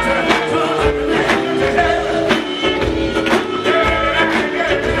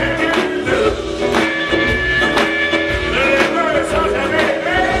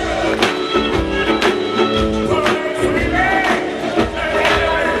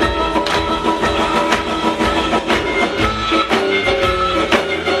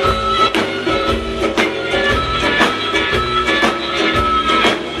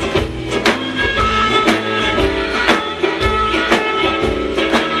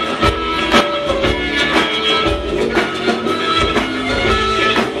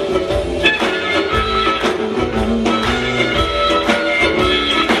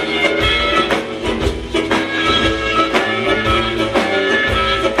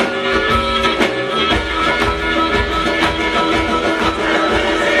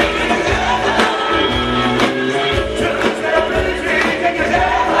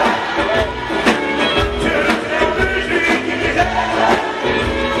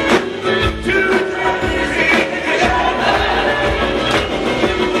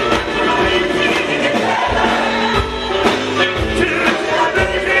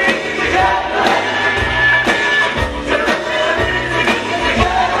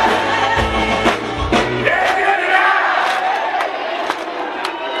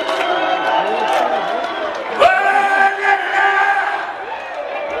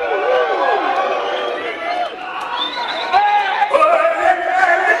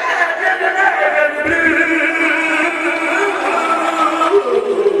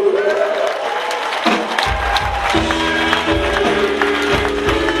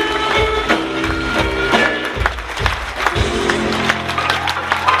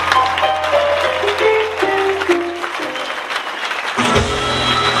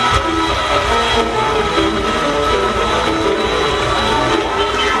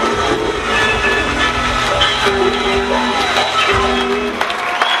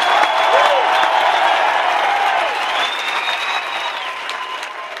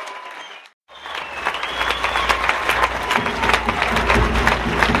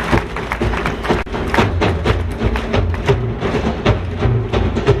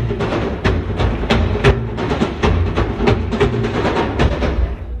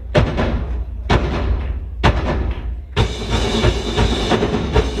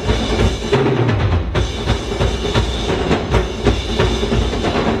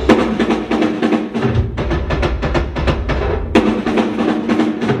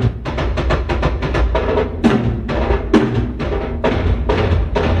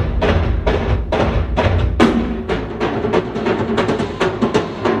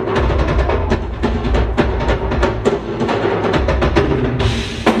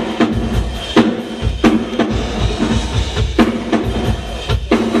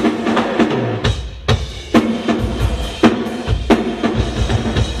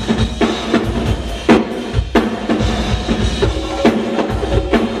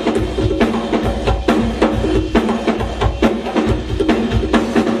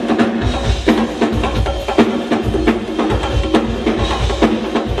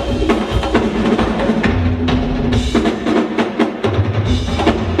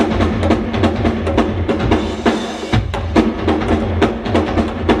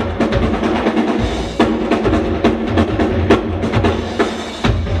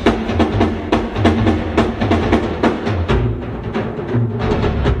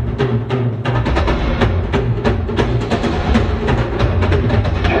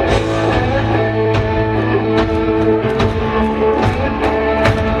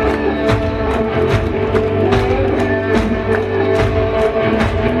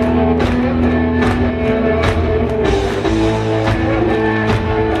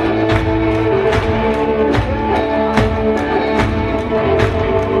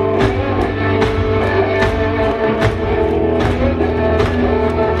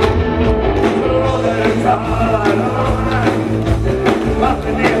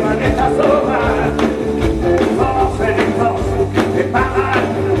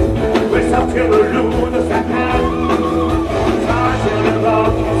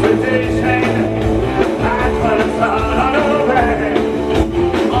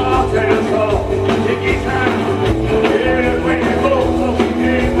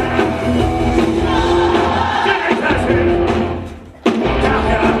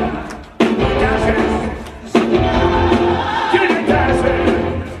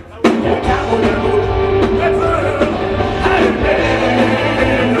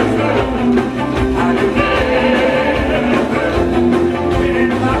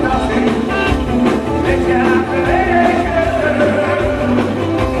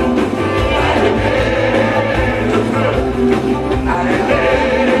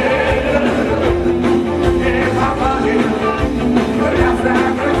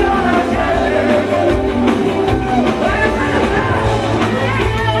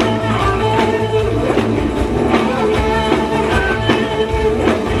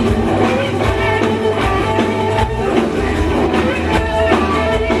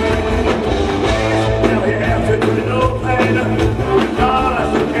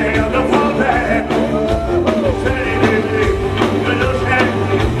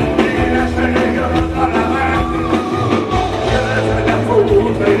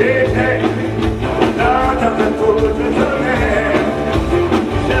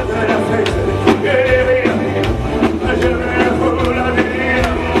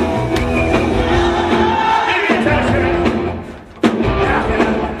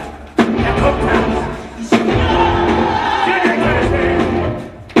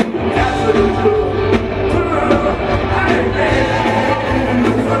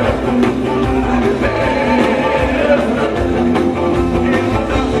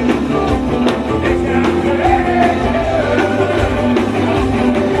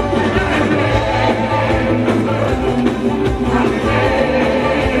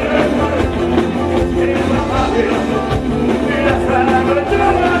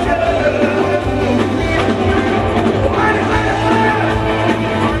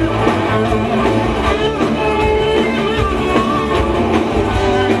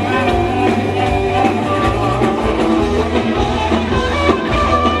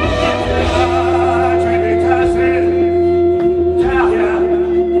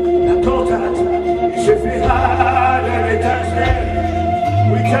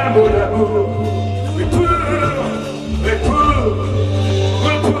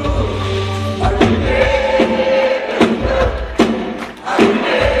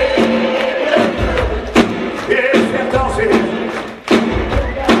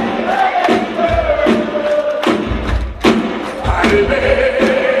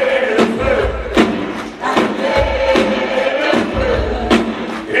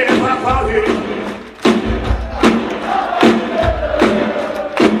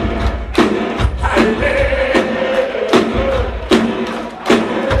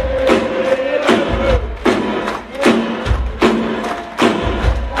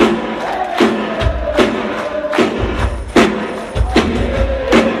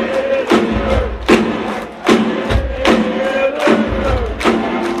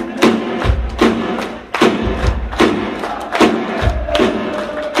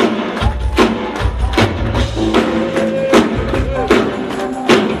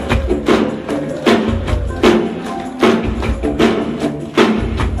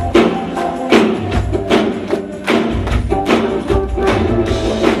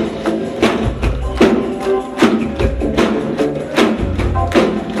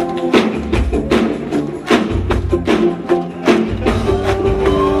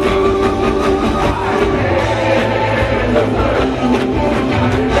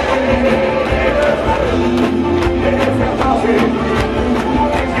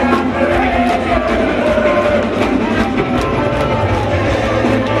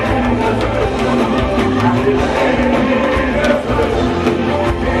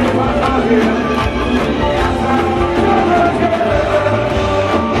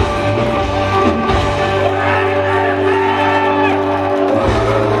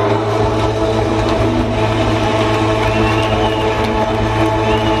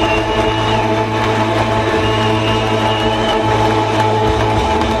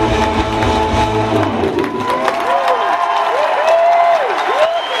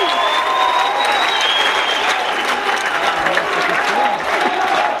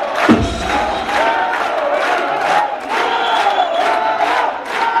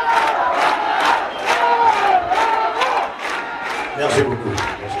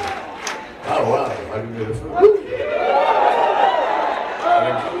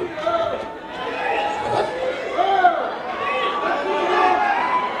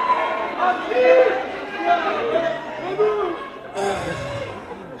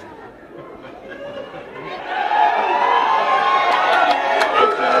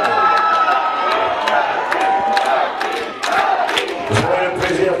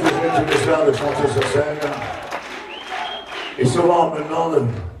 souvent on me demande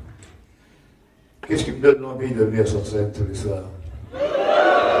qu'est-ce qui me donne l'envie de venir sur scène tous les soirs.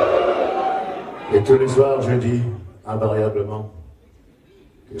 Et tous les soirs je dis invariablement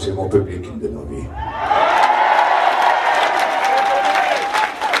que c'est mon public qui me donne envie.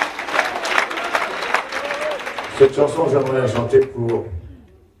 Cette chanson, j'aimerais la chanter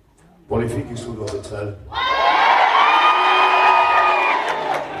pour les filles qui sont dans cette salle.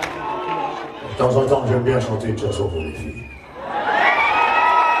 De temps en temps, j'aime bien chanter une chanson pour les filles.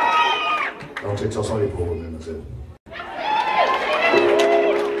 Donc cette chanson elle est pour vous, mademoiselle.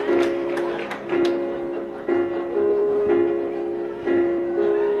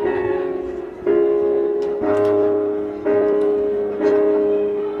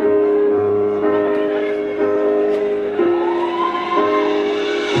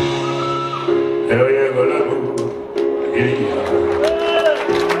 Derrière l'amour, il y a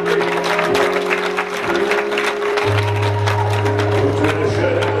toute une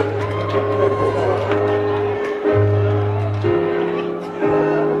chaîne.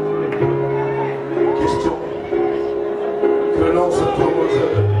 Question que l'on se pose.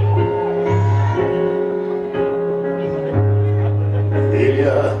 Il y a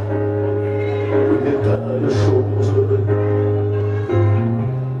des tas de choses.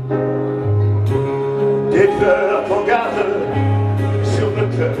 Des pleurs qu'on garde sur le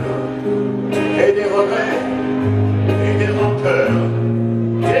cœur, et des regrets, et des rancœurs,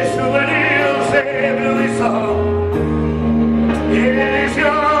 des souvenirs éblouissants, et des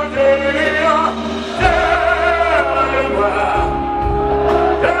légions de lions, de moi,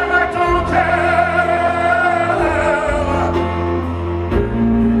 donne ton cœur,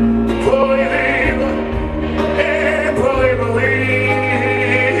 pour y vivre et pour y mourir.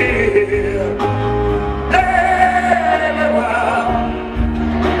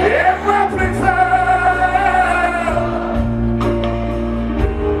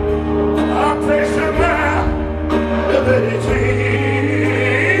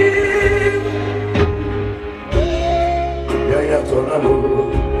 Derrière ton amour,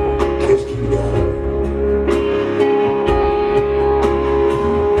 qu'est-ce qu'il y a?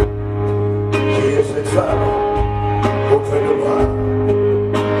 Qui est cette femme auprès de moi?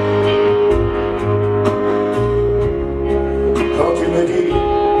 Quand tu me dis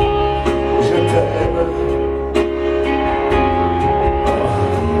je t'aime,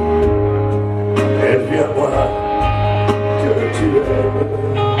 elle vient à moi que tu aimes.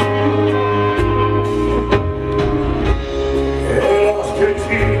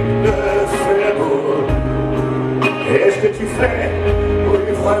 Est-ce que tu fais, oui,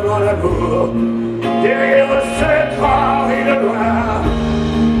 vraiment l'amour? Derrière ce grand rideau noir,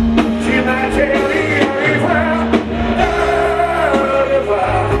 tu m'interdis à y voir, de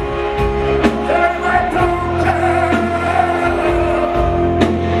voir, donne-moi ton cœur,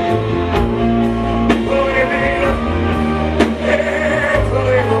 pour y vivre et pour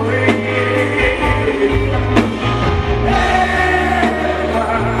y mourir.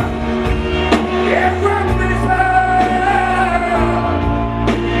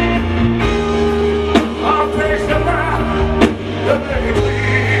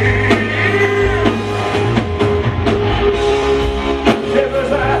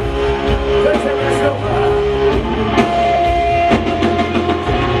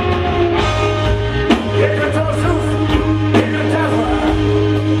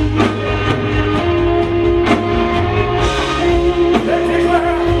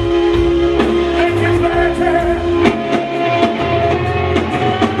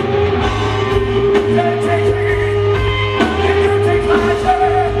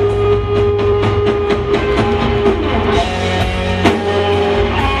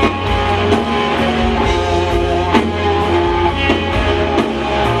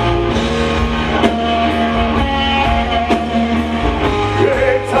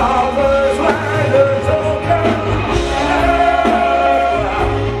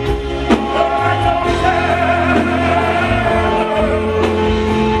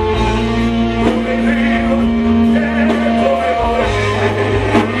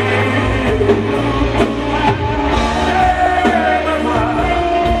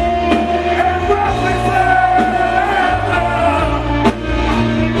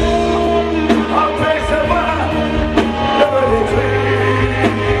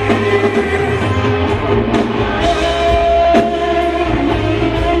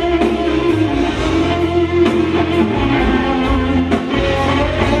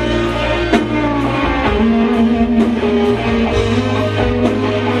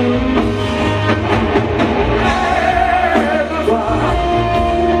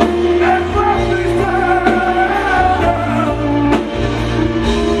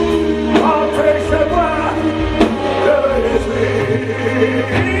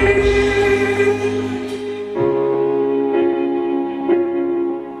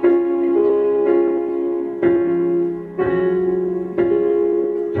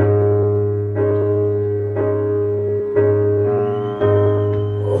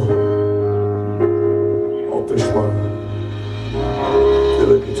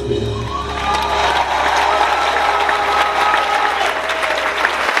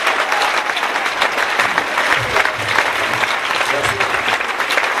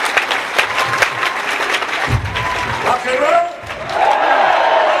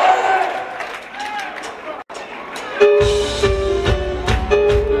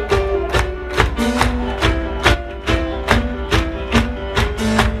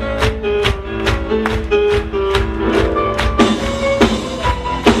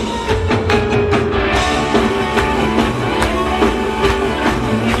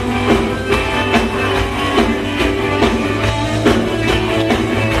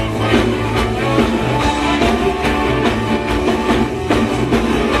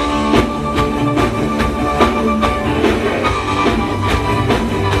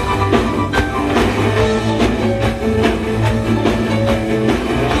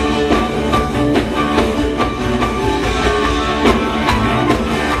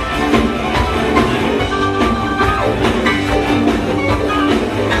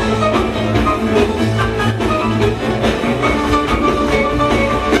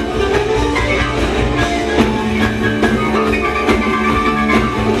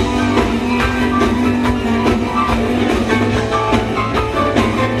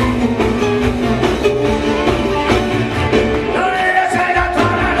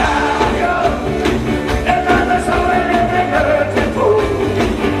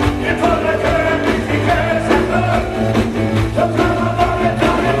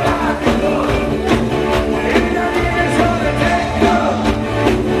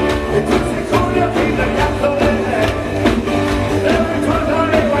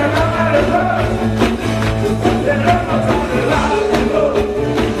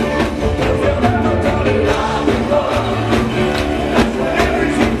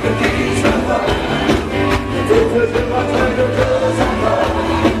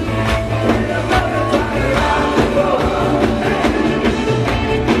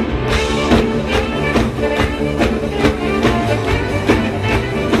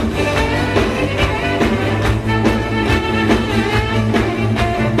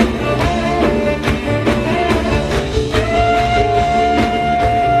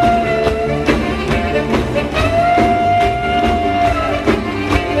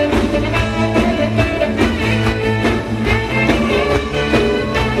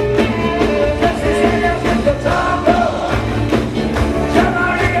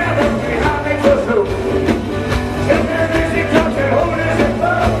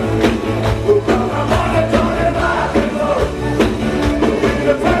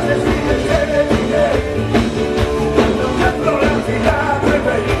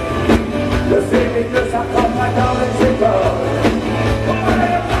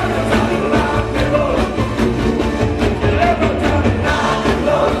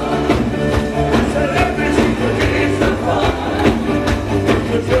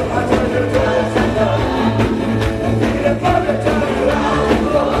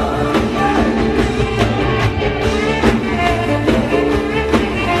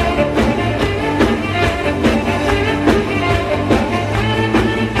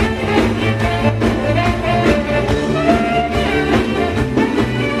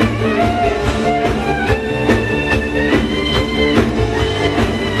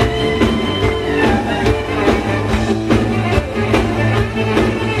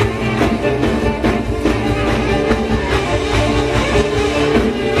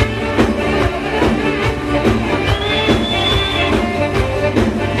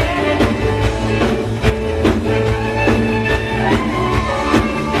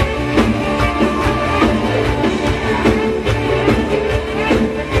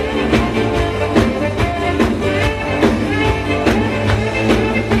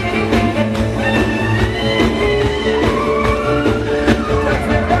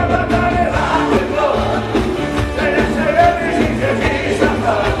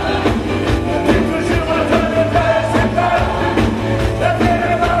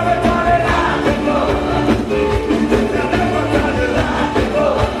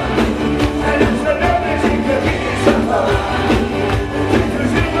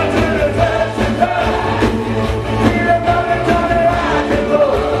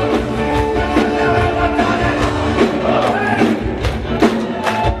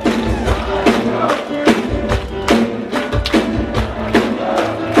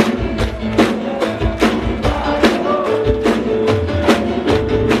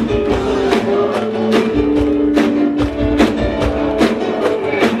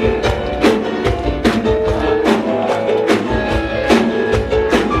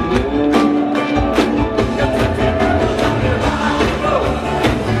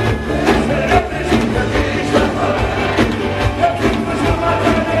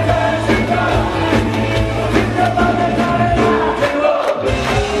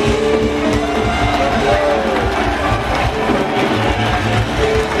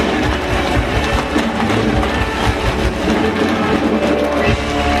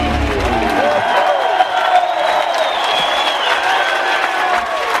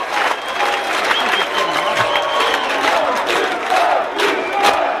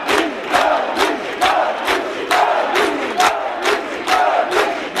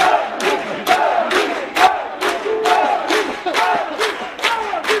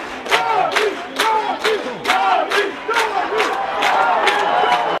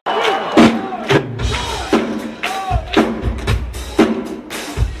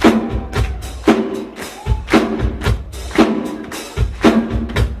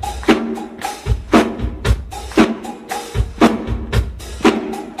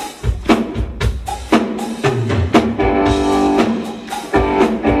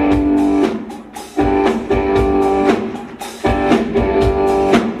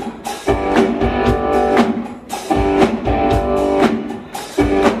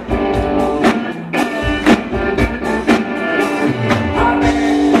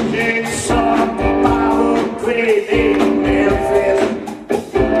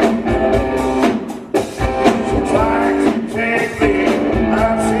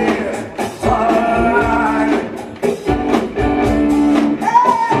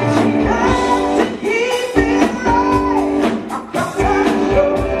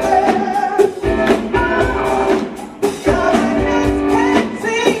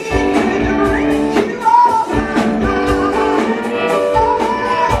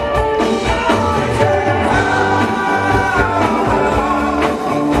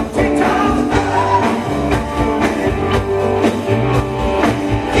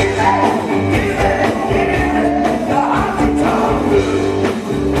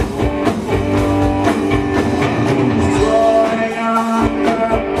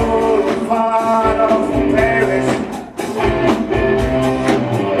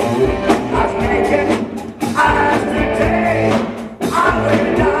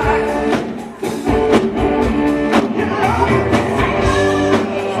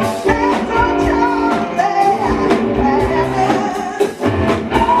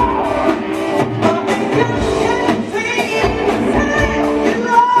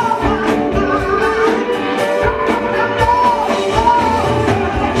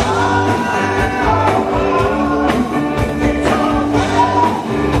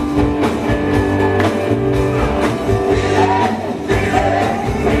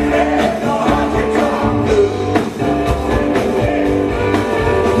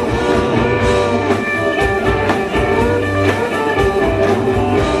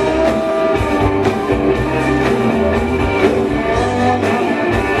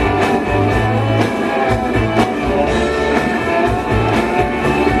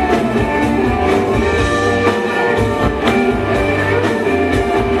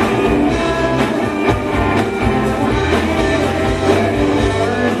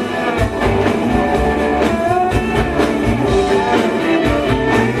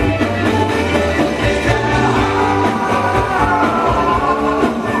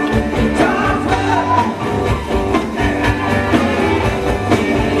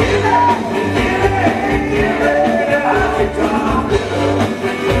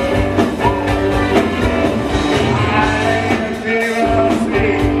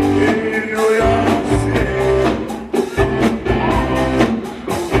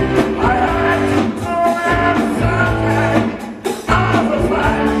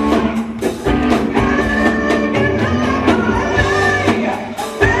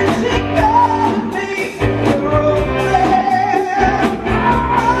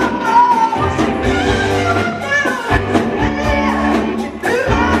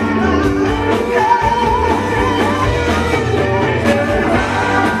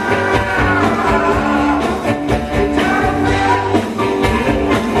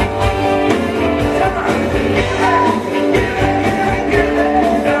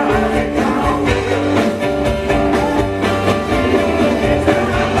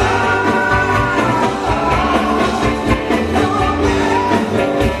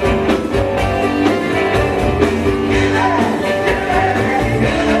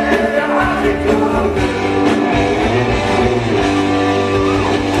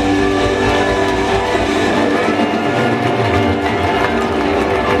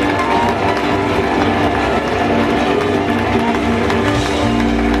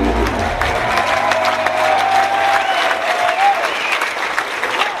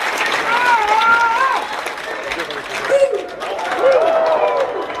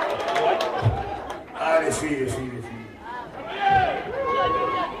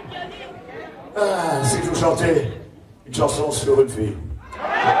 chanter une chanson sur une fille.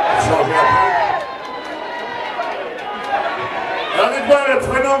 Changer un peu. Alors dites-moi le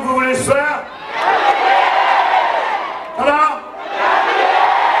prénom que vous voulez se faire. Comment?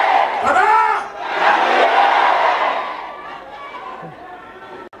 Comment?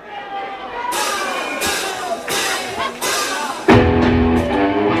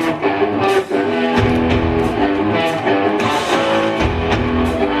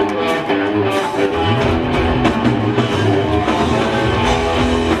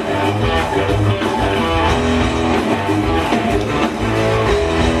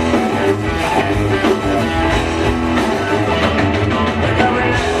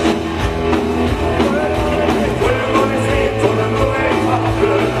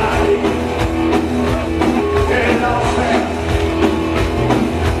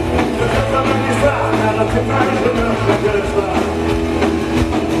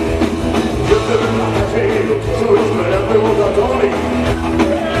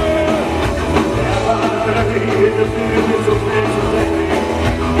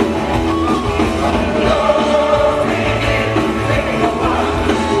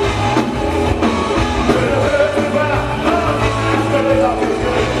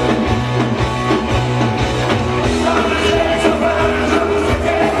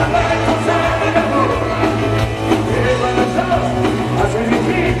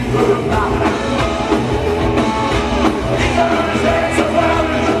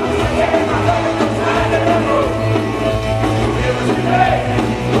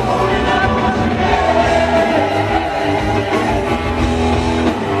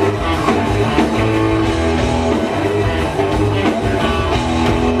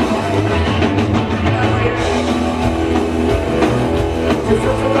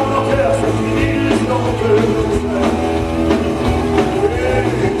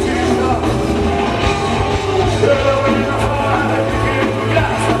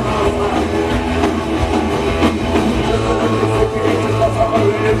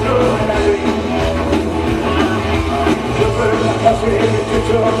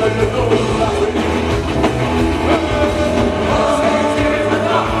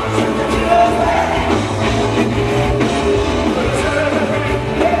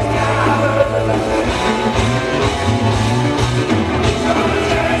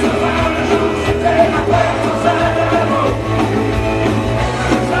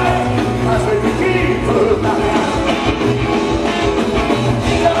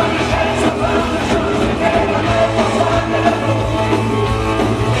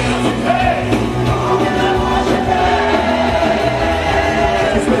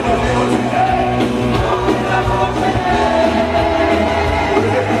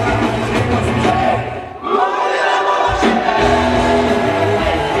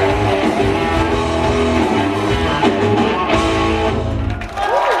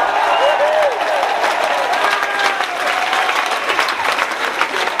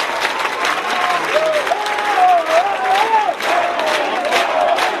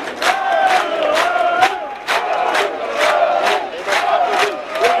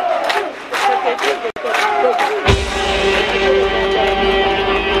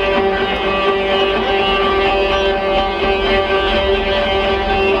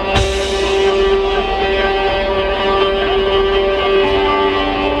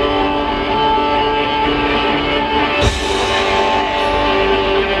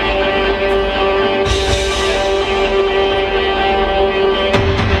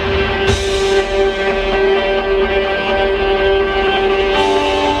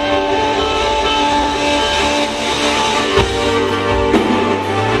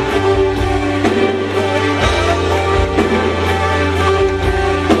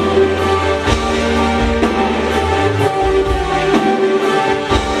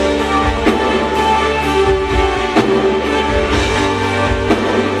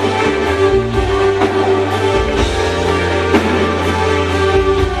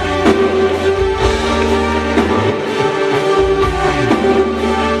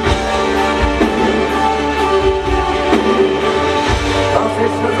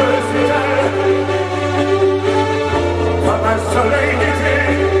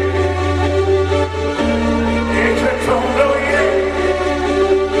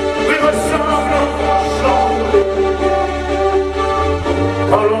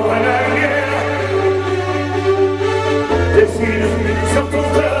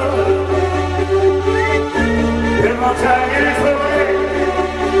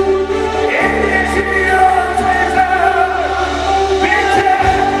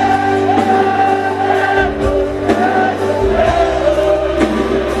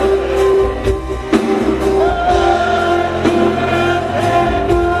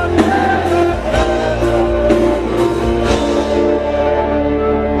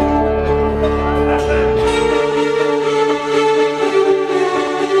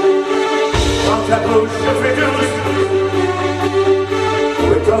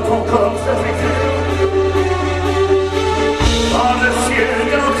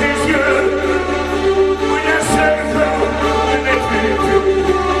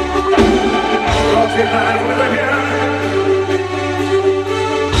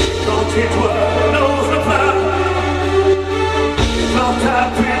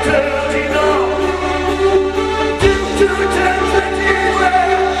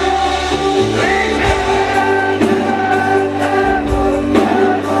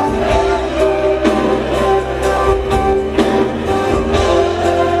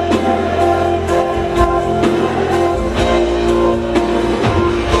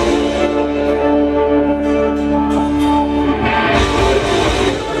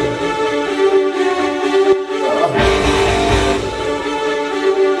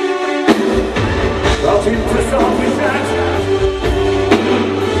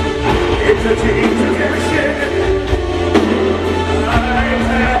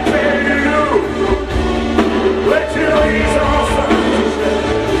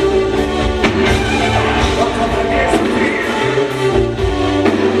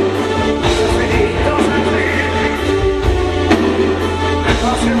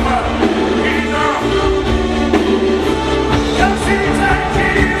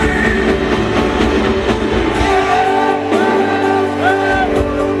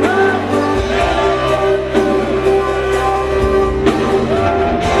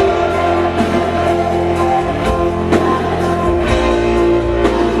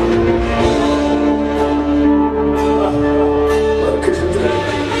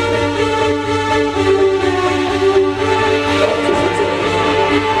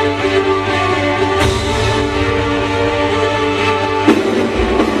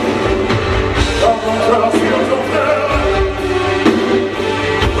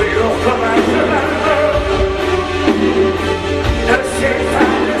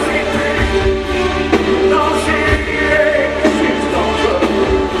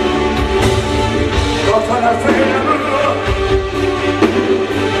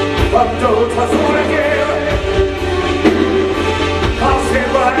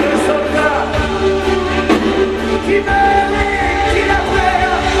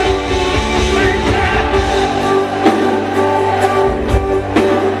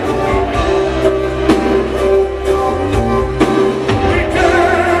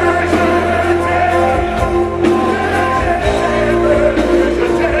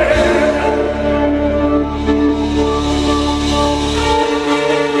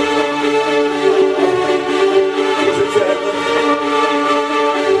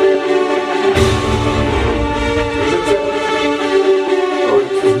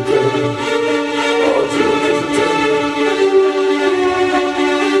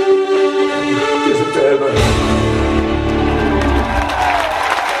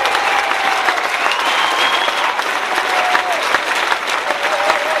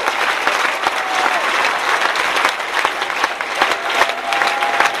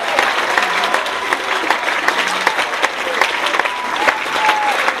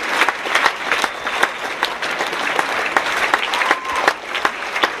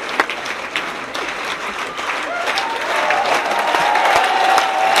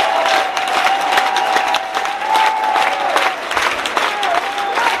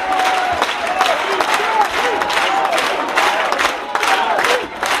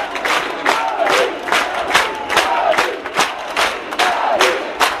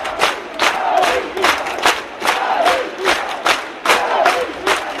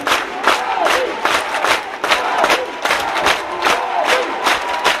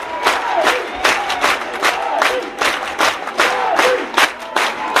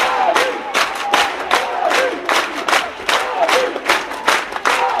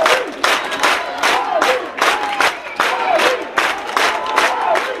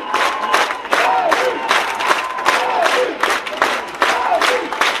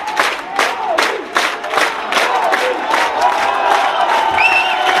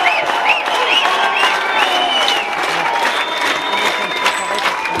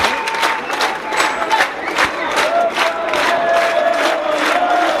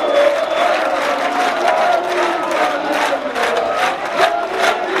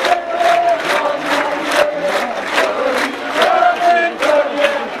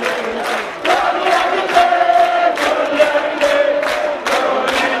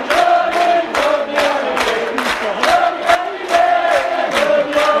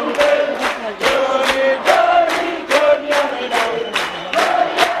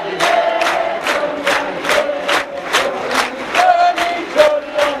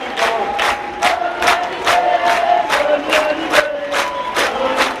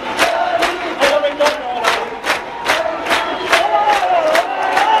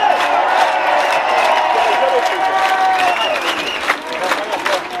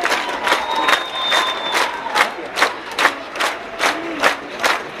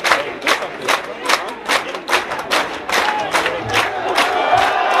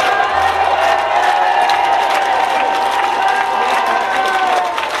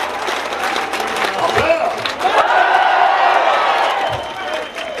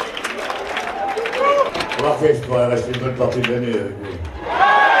 rester une bonne partie de l'année avec vous.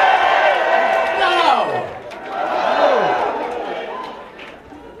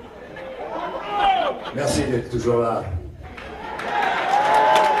 Merci d'être toujours là.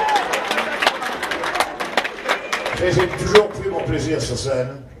 J'ai toujours pris mon plaisir sur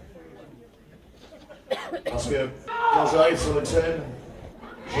scène. Parce que quand j'arrive sur une scène,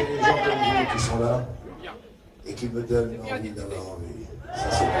 j'ai des gens comme vous qui sont là et qui me donnent envie d'avoir envie. Ça,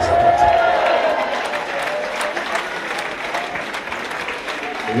 c'est plus important.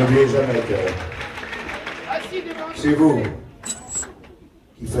 Et n'oubliez jamais que c'est vous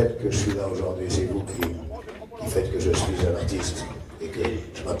qui faites que je suis là aujourd'hui. C'est vous qui faites que je suis un artiste et que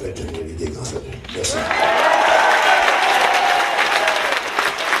je m'appelle Johnny Hallyday grâce à vous. Merci.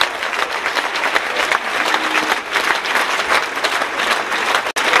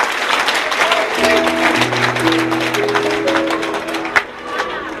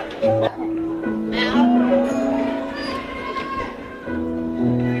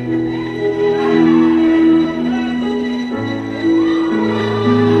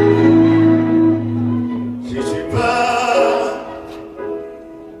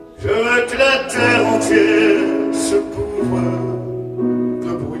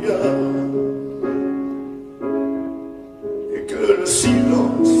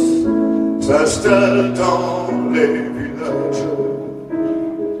 S'installe dans les villages,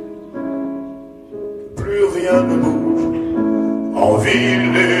 plus rien ne bouge, en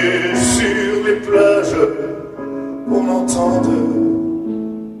ville et sur les plages, on n'entend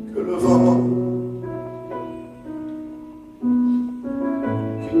que le vent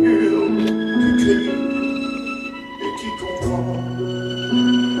qui hurle, qui crie et qui comprend.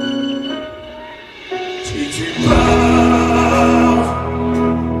 Si tu pars,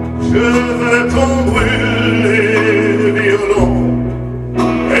 je veux qu'on brûle les violons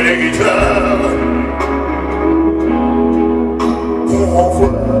et les guitares, qu'on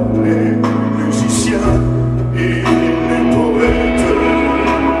renvoie les musiciens et les poètes,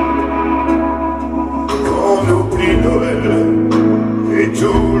 qu'on oublie Noël et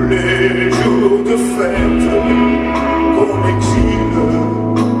tous les jours de fête, qu'on exile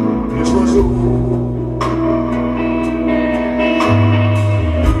les oiseaux.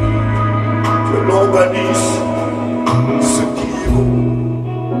 L'on bannisse ce qui est beau.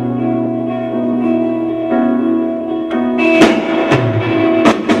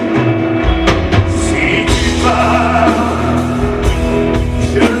 Si tu pars,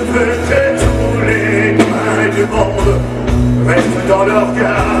 je veux que tous les coins du monde restent dans leur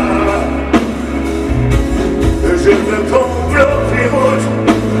gare. Je veux qu'on bloque les routes,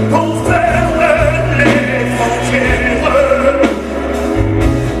 qu'on ferme les frontières,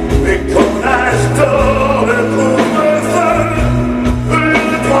 mais qu'on instaure le couvre-feu,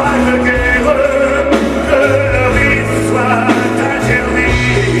 le droit de guerre, que le vite soit interdit,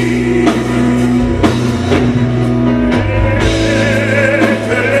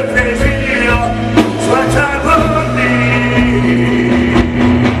 que le plaisir soit aboli.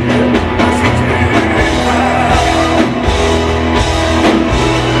 Si tu pars,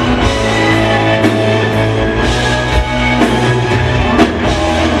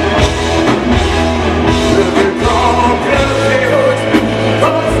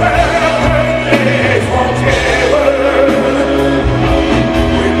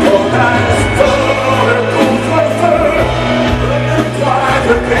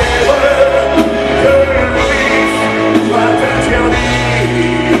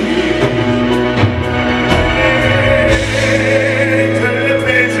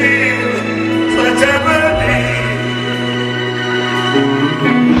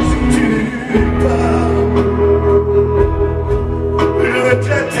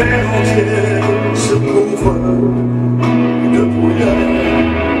 se couvre de brouillard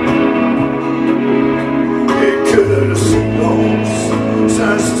et que le silence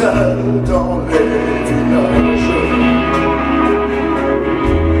s'installe dans les villages,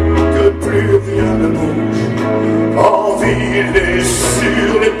 que plus rien ne bouge en ville et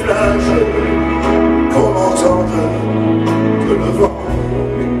sur les plages, qu'on n'entende que le vent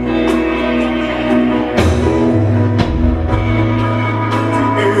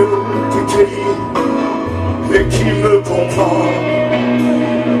et qui me comprend.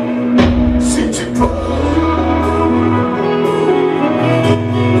 Si tu pars,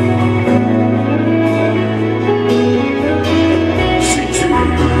 si tu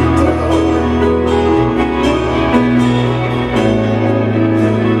pars,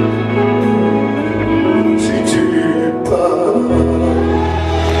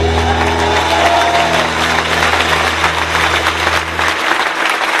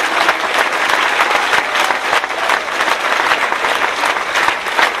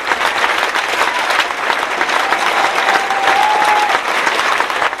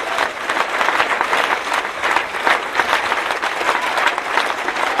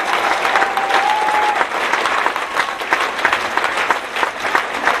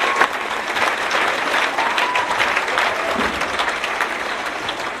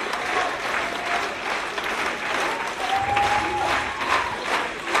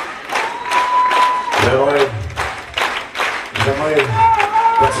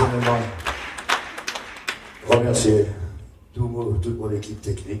 personnellement remercier toute mon équipe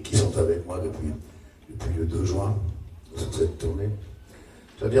technique qui sont avec moi depuis le 2 juin sur cette tournée.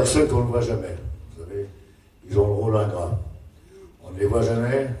 C'est-à-dire ceux qu'on ne voit jamais. Vous savez, ils ont le rôle ingrat. On ne les voit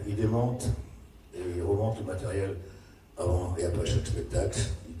jamais, ils démontent et ils remontent le matériel avant et après chaque spectacle.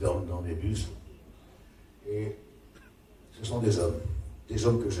 Ils dorment dans des bus. Et ce sont des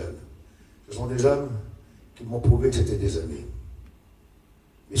hommes que j'aime. Ce sont des hommes qui m'ont prouvé que c'était des amis.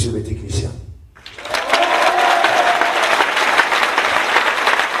 Messieurs les techniciens.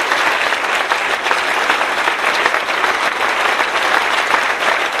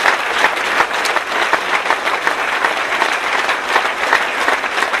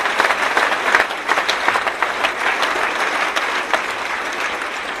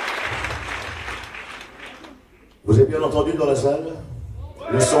 Vous avez bien entendu dans la salle?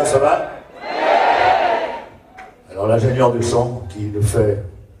 Le son, ça va? Alors l'ingénieur du son qui nous fait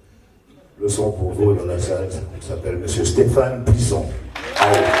le son pour vous dans la salle s'appelle Monsieur Stéphane Plisson.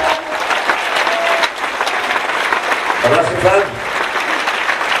 Allez. Ça va Stéphane?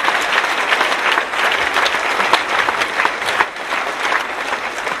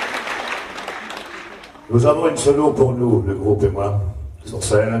 Nous avons une solo pour nous, le groupe et moi, sur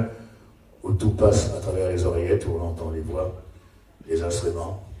scène, où tout passe à travers les oreillettes, où on entend les voix, les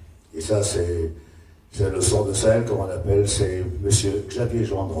instruments. Et ça, c'est le son de scène, comme on appelle, c'est Monsieur Xavier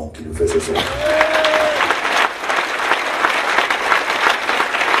Gendron qui nous fait ce son.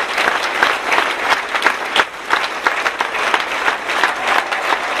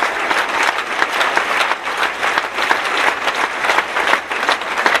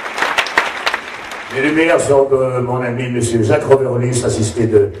 Les lumières sont de mon ami Monsieur Jacques Roverlis, assisté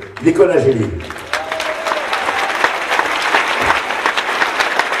de Nicolas Gély.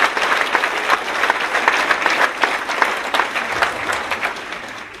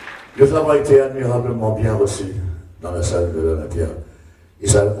 Nous avons été admirablement bien reçus dans la salle de l'Olympia. Et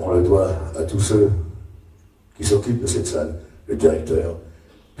ça, on le doit à tous ceux qui s'occupent de cette salle, le directeur,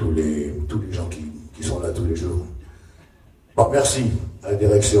 tous les gens qui sont là tous les jours. Bon, merci à la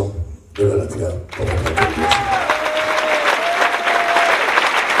direction de l'Olympia pour votre accueil.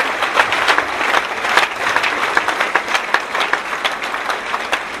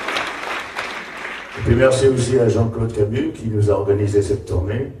 Et puis merci aussi à Jean-Claude Camus qui nous a organisé cette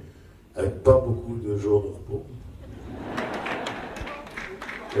tournée avec pas beaucoup de jours de repos.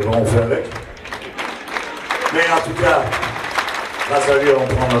 Et bon, on fait avec. Mais en tout cas, grâce à lui, on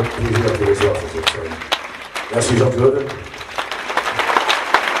prend notre plaisir tous les soirs sur cette scène. Merci Jean-Claude.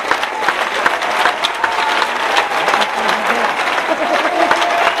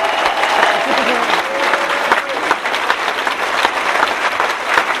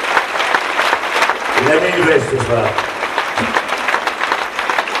 Il a mis une veste ce soir.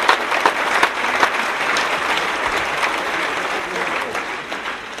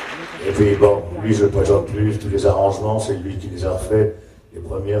 Et puis bon, lui je ne présente plus, tous les arrangements, c'est lui qui les a refaits. Les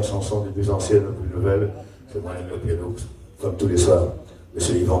premières chansons les plus anciennes, les plus nouvelles, c'est moi le piano, comme tous les soirs,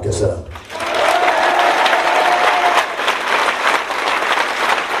 Monsieur Yvan Cassard.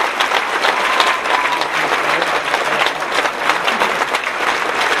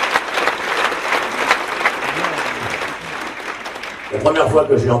 La première fois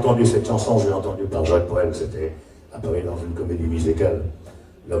que j'ai entendu cette chanson, je l'ai entendue par Jacques Brel, c'était à Paris dans une comédie musicale,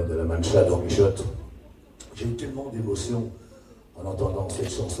 L'homme de la Mancha dans Michotte. J'ai eu tellement d'émotions en entendant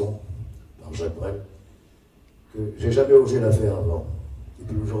cette chanson par Jacques Brel que j'ai jamais osé la faire avant. Et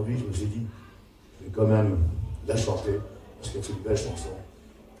puis aujourd'hui, je me suis dit, je vais quand même la chanter, parce que c'est une belle chanson,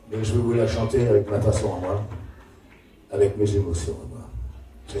 mais je vais vous la chanter avec ma façon à moi, avec mes émotions à moi.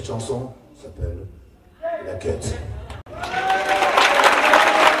 Cette chanson s'appelle La Quête.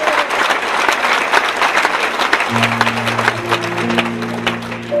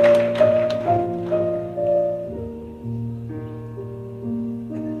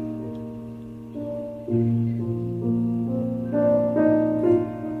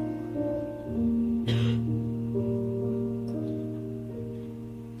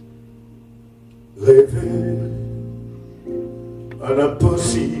 Rêver un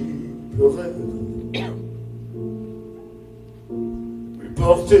impossible rêve, lui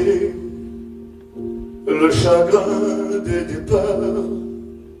porter le chagrin des départs,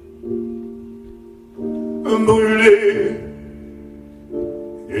 brûler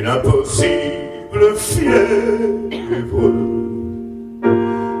une impossible fièvre,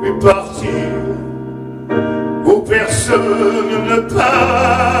 et partir où personne ne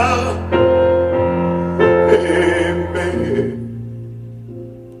part, aimer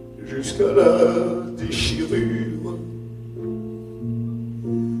jusqu'à la déchirure,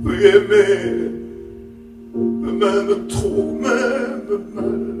 Oui, aimer, même trop, même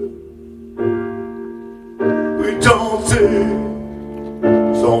mal. Oui, tenter,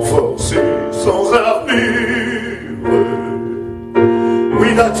 sans forcer, sans armure. Oui,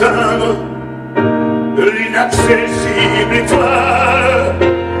 d'atteindre l'inaccessible étoile.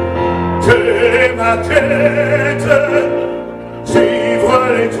 T'es ma quête, suivre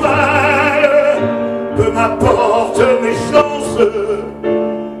l'étoile. Peu m'apporte mes chances,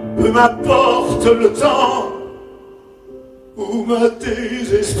 peu m'apporte le temps ou ma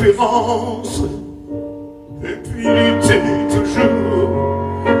désespérance. Et puis lutter toujours,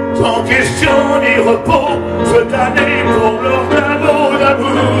 sans question ni repos, se damner pour leur cadeau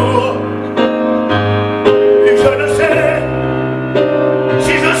d'amour. Et je ne sais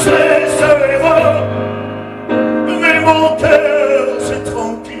si je serai ce héros, mais mon cœur c'est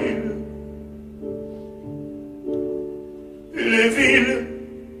tranquille. Et les villes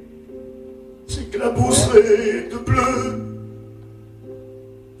s'éclabousseraient de bleu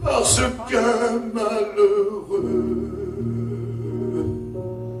parce qu'un malheureux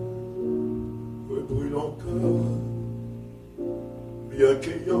brûle encore, bien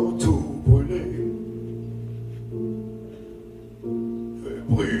qu'ayant tout brûlé,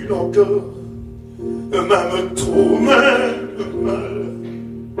 brûle encore, même trop, même mal,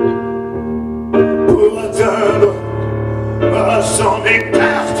 pour atteindre à s'en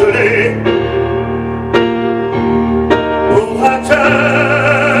écarteler, pour atteindre